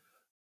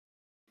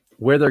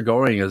 Where they're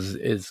going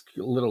is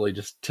literally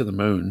just to the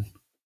moon.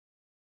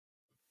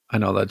 I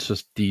know that's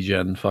just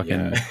degen Yeah.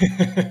 fucking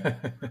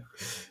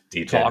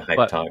DGen talk, hype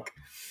but talk.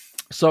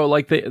 so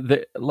like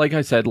they like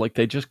I said, like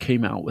they just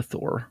came out with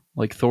Thor.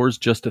 Like Thor's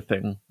just a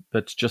thing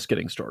that's just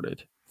getting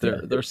started. Yeah.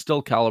 They're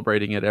still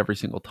calibrating it every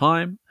single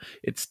time.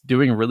 It's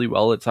doing really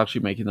well. It's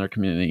actually making their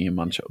community a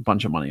bunch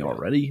of money Yeah.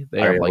 already. They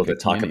Are have you able like a to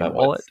talk community about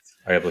what wallet.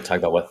 are you able to talk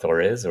about what Thor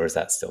is, or is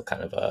that still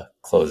kind of a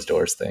closed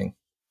doors thing?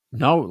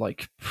 No,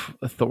 like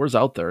Thor's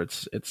out there.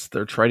 It's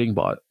their trading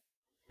bot.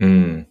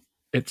 Mm,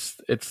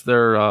 It's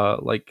their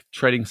like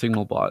trading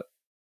signal bot,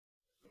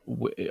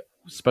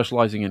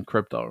 specializing in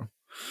crypto.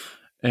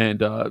 And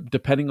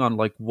depending on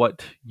like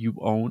what you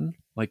own,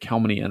 like how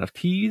many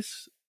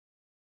NFTs,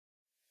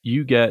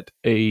 you get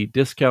a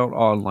discount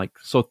on like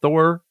so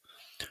Thor.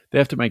 They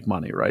have to make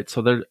money, right?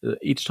 So they're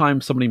each time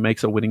somebody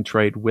makes a winning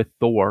trade with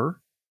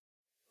Thor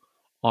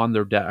on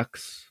their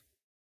decks,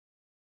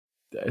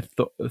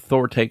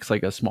 Thor takes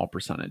like a small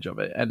percentage of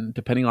it, and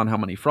depending on how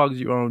many frogs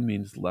you own,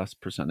 means less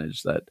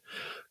percentage that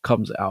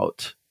comes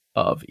out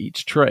of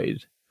each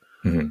trade.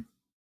 mhm.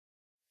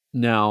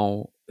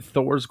 Now,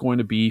 Thor's going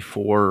to be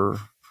for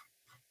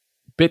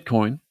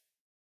Bitcoin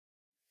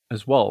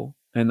as well,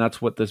 and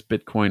that's what this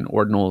Bitcoin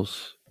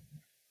ordinals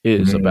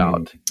is Mm,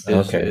 about.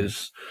 okay.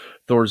 Is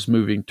Thor's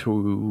moving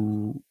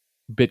to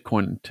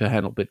Bitcoin to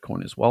handle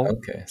Bitcoin as well?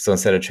 Okay. So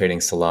instead of trading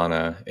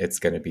Solana, it's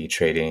going to be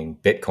trading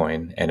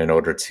Bitcoin, and in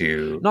order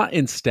to Not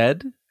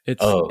instead.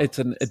 oh, It's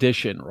an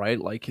addition, right?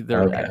 Like okay,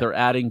 they're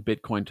adding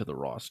Bitcoin to the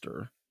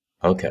roster,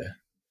 okay,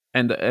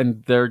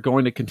 and they're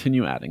going to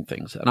continue adding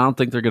things. And I don't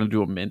think they're going to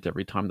do a mint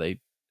every time they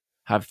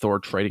have Thor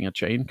trading a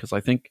chain because I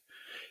think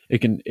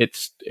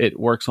it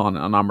works on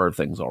a number of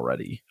things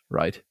already,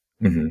 right?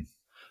 hmm,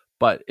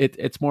 But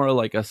it's more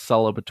like a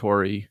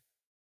celebratory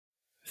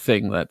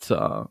thing that's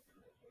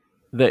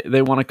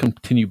they want to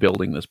continue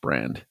building this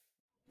brand,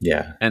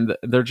 yeah, and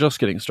they're just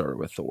getting started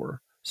with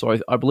Thor. So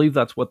I believe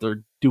that's what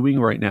they're doing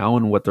right now,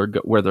 and what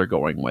where they're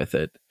going with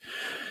it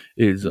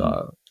is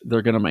mhm,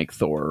 they're going to make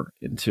Thor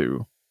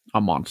into a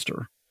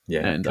monster,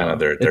 yeah, and kind of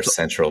their it's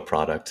central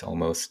product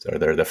almost, or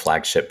their the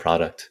flagship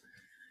product.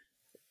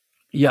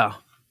 yeah,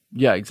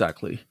 yeah,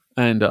 exactly.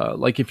 And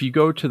like if you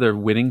go to their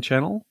winning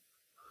channel,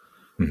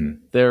 Hmm.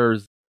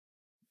 there's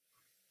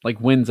like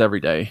wins every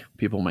day.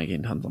 People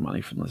making tons of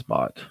money from this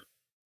bot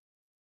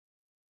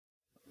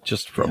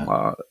just from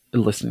Yeah,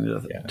 listening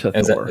yeah. to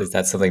Is that Thor. is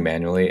that something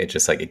manually? It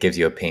just like it gives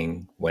you a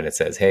ping when it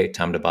says, "Hey,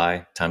 time to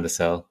buy, time to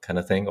sell," kind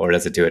of thing, or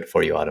does it do it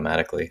for you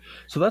automatically?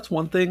 So that's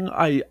one thing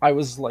I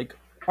was like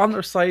on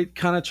their site,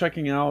 kind of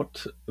checking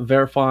out,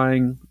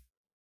 verifying,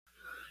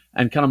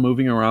 and kind of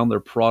moving around their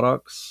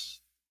products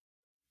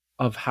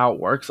of how it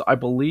works. I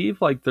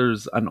believe like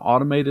there's an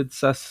automated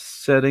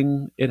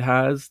setting it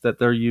has that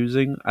they're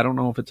using. I don't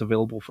know if it's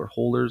available for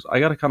holders. I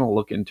got to kind of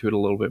look into it a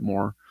little bit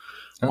more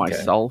Okay.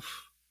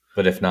 myself.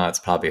 But if not, it's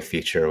probably a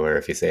feature where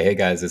if you say, hey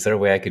guys, is there a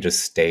way I could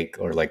just stake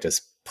or like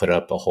just put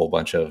up a whole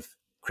bunch of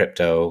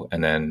crypto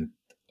and then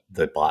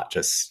the bot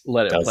just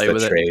Let it does play the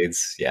with it.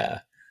 trades?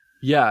 Yeah.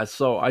 Yeah,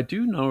 so I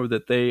do know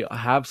that they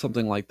have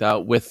something like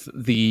that with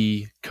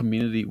the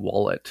community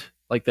wallet.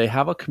 Like they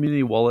have a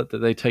community wallet that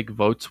they take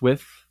votes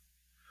with,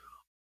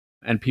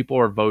 and people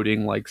are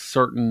voting like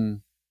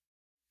certain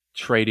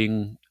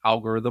trading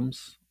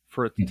algorithms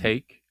for it to Mhm.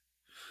 take.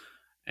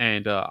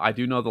 And I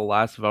do know the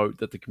last vote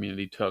that the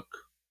community took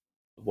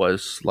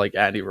was like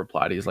Andy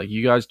replied. He's like,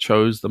 "You guys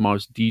chose the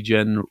most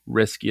degen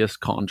riskiest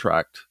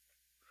contract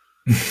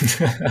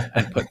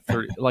and put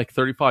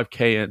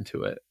 35K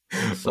into it."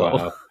 So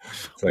Wow.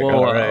 It's like,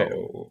 all right,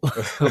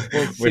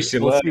 wish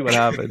you we'll luck. see what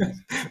happens.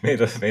 May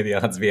the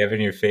odds be ever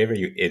in your favor,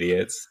 you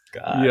idiots.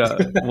 God. Yeah,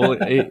 well,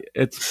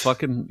 it's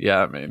fucking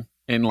yeah, man,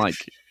 and like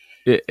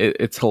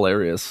it's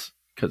hilarious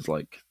because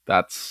like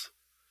that's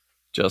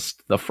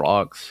just the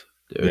frogs,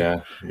 dude.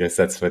 Yeah, I guess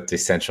that's what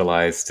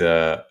decentralized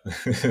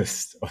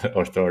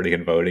authority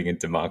and voting and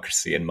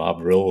democracy and mob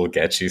rule will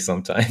get you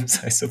sometimes,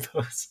 I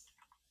suppose.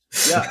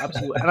 Yeah,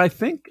 absolutely. And I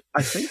think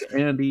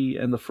Andy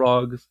and the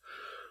frogs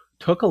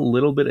took a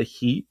little bit of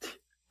heat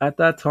at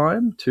that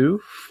time too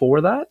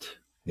for that.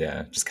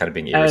 Yeah, just kind of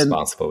being And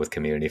irresponsible with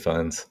community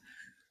funds.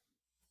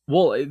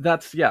 well,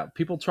 that's yeah,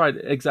 people tried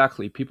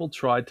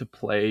to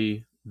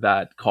play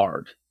that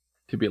card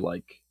to be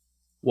like,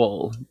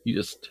 well, you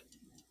just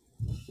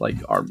like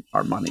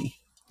our money.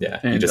 Yeah,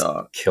 you And just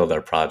killed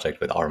our project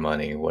with our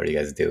money. What are you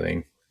guys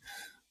doing?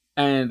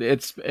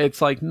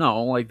 it's like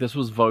no, like this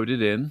was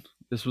voted in.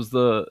 This was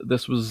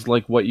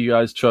like what you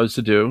guys chose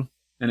to do,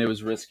 and it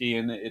was risky,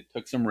 and it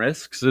took some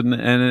risks,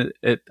 and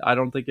it I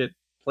don't think it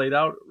played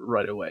out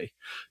right away.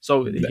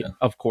 So No.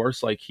 of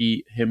course, like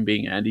him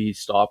being Andy, he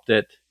stopped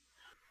it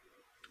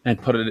and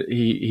put it.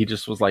 He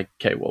just was like,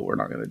 okay, well, we're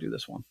not going to do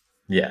this one.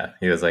 Yeah,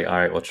 he was like, all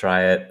right, we'll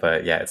try it,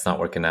 but yeah, it's not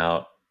working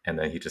out. And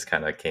then he just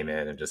kind of came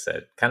in and just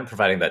said, kind of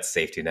providing that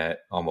safety net,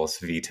 almost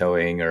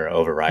vetoing or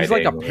He's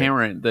like a overriding. Like,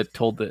 parent that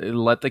told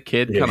let the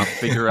kid kind of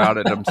figure yeah. out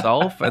it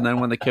himself, and then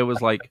when the kid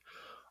was like,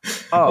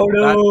 Oh "Oh,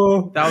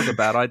 no. that was a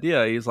bad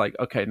idea," he's like,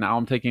 "Okay, now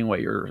I'm taking away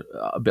your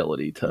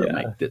ability to Yeah.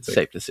 make It's like,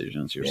 safe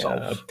decisions yeah,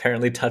 yourself."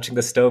 apparently touching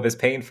the stove is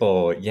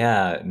painful.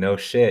 Yeah, no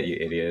shit, you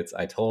idiots.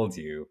 I told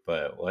you,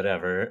 but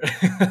whatever.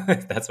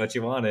 That's what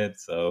you wanted.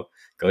 So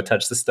go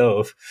touch the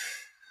stove.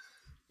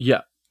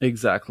 Yeah,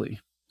 exactly.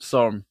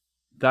 So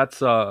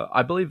that's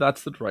I believe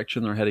that's the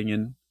direction they're heading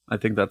in. I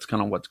think that's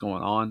kind of what's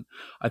going on.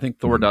 I think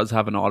Thor Mhm. does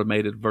have an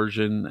automated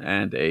version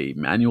and a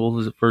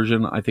manual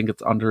version. I think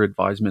it's under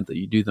advisement that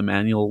you do the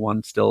manual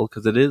one still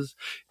because it's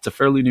a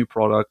fairly new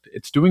product.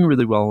 It's doing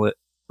really well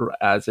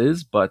as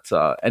is, but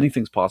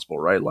anything's possible,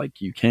 right? Like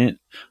you can't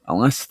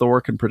unless Thor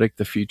can predict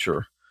the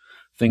future,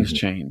 things Mhm.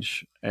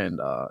 change, and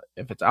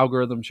if it's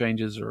algorithm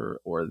changes or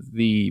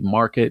the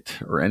market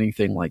or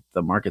anything, like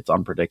the market's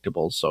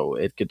unpredictable, so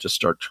it could just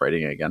start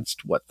trading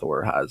against what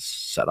Thor has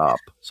set up.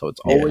 So it's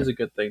Yeah. always a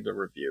good thing to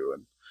review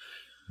and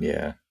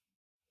Yeah.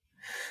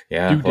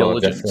 Yeah. due Well,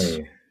 diligence.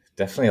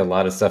 definitely a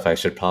lot of stuff I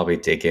should probably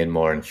dig in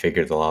more and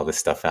figure a lot of this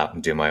stuff out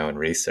and do my own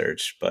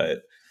research.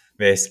 But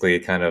basically,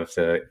 kind of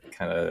to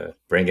kind of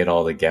bring it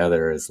all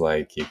together is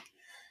like you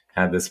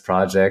had this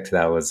project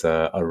that was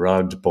a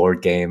rugged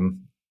board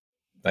game,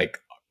 like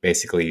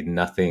basically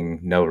nothing,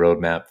 no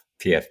roadmap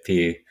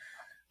PFP,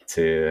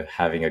 to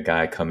having a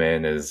guy come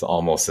in as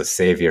almost a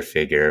savior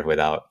figure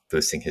without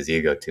boosting his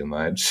ego too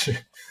much.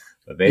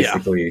 But Yeah,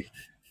 basically,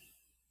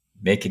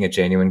 making a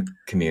genuine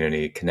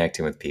community,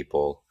 connecting with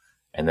people,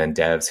 and then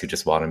devs who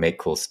just want to make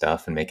cool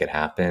stuff and make it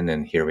happen.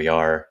 And here we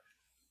are,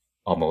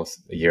 almost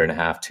a year and a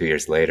half, 2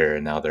 years later,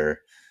 and now they're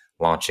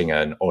launching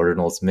an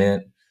ordinals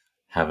mint,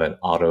 have an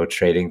auto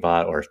trading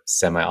bot or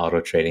semi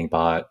auto trading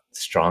bot,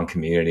 strong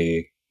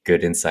community,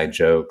 good inside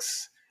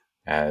jokes,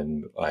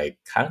 and like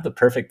kind of the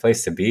perfect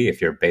place to be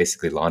if you're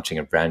basically launching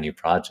a brand new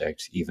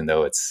project, even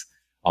though it's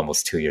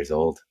almost 2 years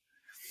old.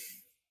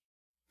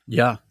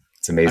 yeah.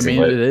 It's I amazing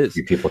mean, what it is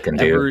you people can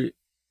do.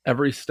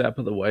 every step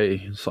of the way.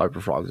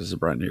 Cyberfrogs is a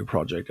brand new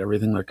project.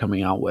 Everything they're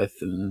coming out with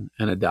and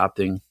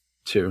adapting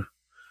to,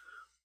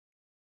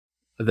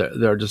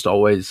 they're just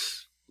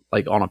always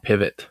like on a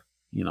pivot.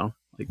 You know,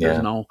 like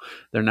Yeah.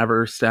 they're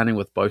never standing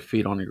with both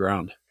feet on the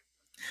ground.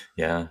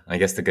 Yeah, I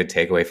guess the good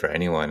takeaway for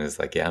anyone is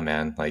like, yeah,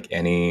 man, like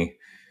any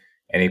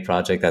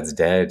project that's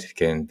dead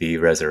can be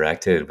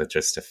resurrected with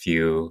just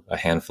a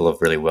handful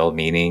of really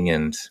well-meaning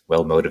and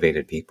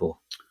well-motivated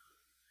people.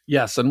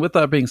 Yes, and with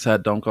that being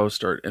said, don't go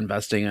start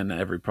investing in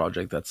every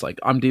project that's like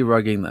I'm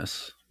derugging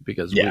this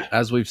because Yeah,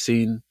 as we've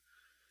seen,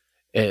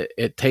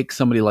 it takes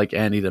somebody like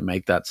Andy to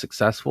make that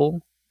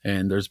successful.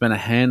 And there's been a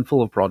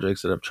handful of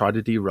projects that have tried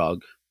to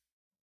derug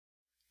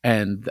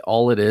and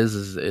all it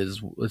is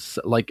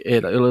like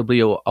it'll be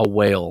a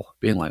whale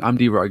being like, I'm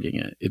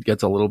derugging it. It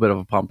gets a little bit of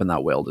a pump, and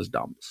that whale just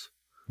dumps.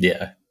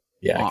 Yeah.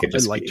 Yeah. It could It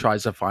just like be.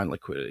 tries to find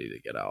liquidity to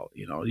get out.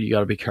 You know, you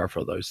got to be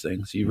careful of those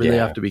things. You really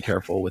have Yeah. to be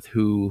careful with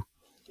who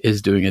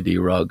is doing a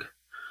derug.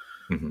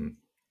 Hmm.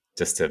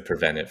 Just to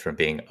prevent it from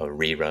being a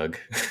re-rug.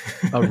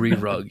 A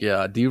re-rug,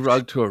 yeah,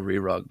 derug to a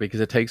re-rug,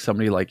 because it takes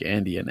somebody like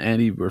Andy, and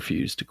Andy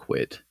refused to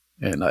quit,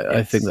 and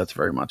I think Yes. that's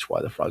very much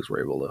why the frogs were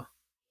able to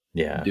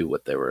Yeah. do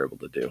what they were able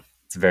to do.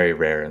 It's very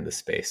rare in the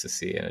space to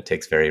see, and it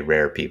takes very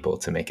rare people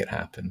to make it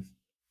happen.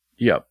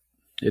 Yep,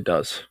 it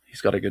does.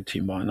 He's got a good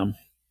team behind him.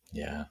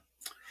 Yeah.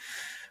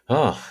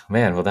 Oh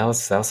man, well that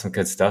was some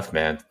good stuff,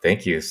 man.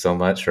 Thank you so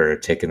much for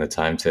taking the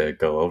time to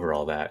go over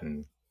all that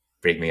and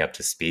bring me up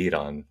to speed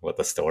on what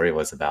the story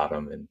was about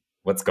him and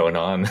what's going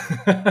on.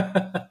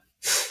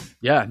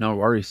 Yeah, no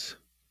worries.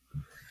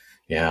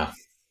 Yeah.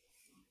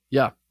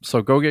 Yeah,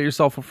 so go get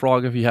yourself a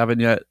frog if you haven't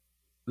yet.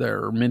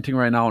 They're minting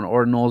right now, and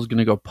Ordinal is going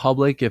to go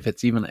public if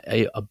it's even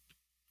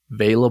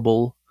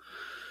available.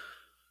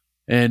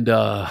 And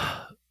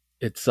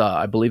it's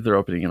I believe they're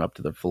opening it up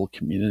to the full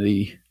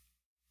community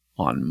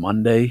on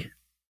Monday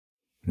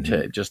Mhm.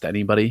 to just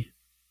anybody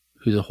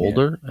who's a Yeah.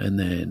 holder, and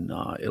then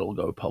it'll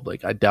go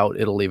public. I doubt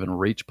it'll even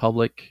reach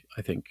public.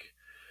 I think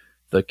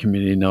the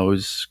community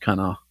knows kind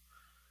of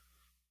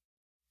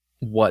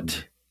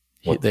what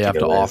What the they have to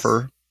deal is.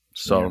 offer, Yeah.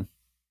 so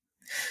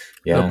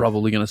they're Yeah.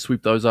 probably going to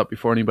sweep those up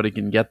before anybody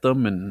can get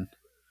them. And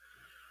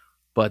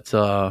but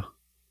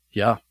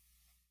yeah.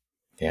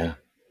 Yeah.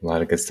 A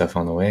lot of good stuff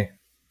on the way.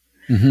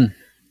 Mm-hmm.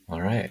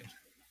 All right.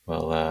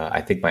 Well,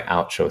 I think my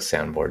outro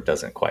soundboard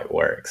doesn't quite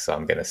work, so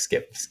I'm gonna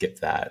skip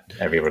that.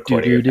 Every Do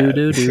recording do I've do had.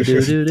 do do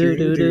do do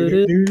do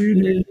do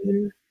do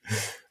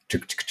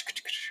do.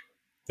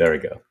 There we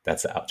go.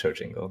 That's the outro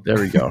jingle. There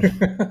we go.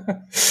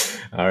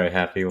 All right,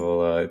 Happy.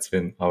 Well, it's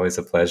been always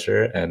a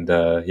pleasure, and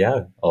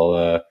yeah,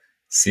 I'll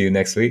see you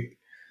next week.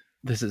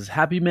 This is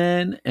Happy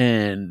Man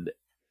and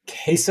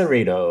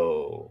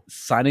Quesarito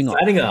signing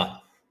signing off.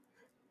 up.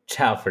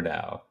 Ciao for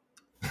now.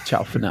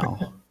 Ciao for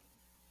now.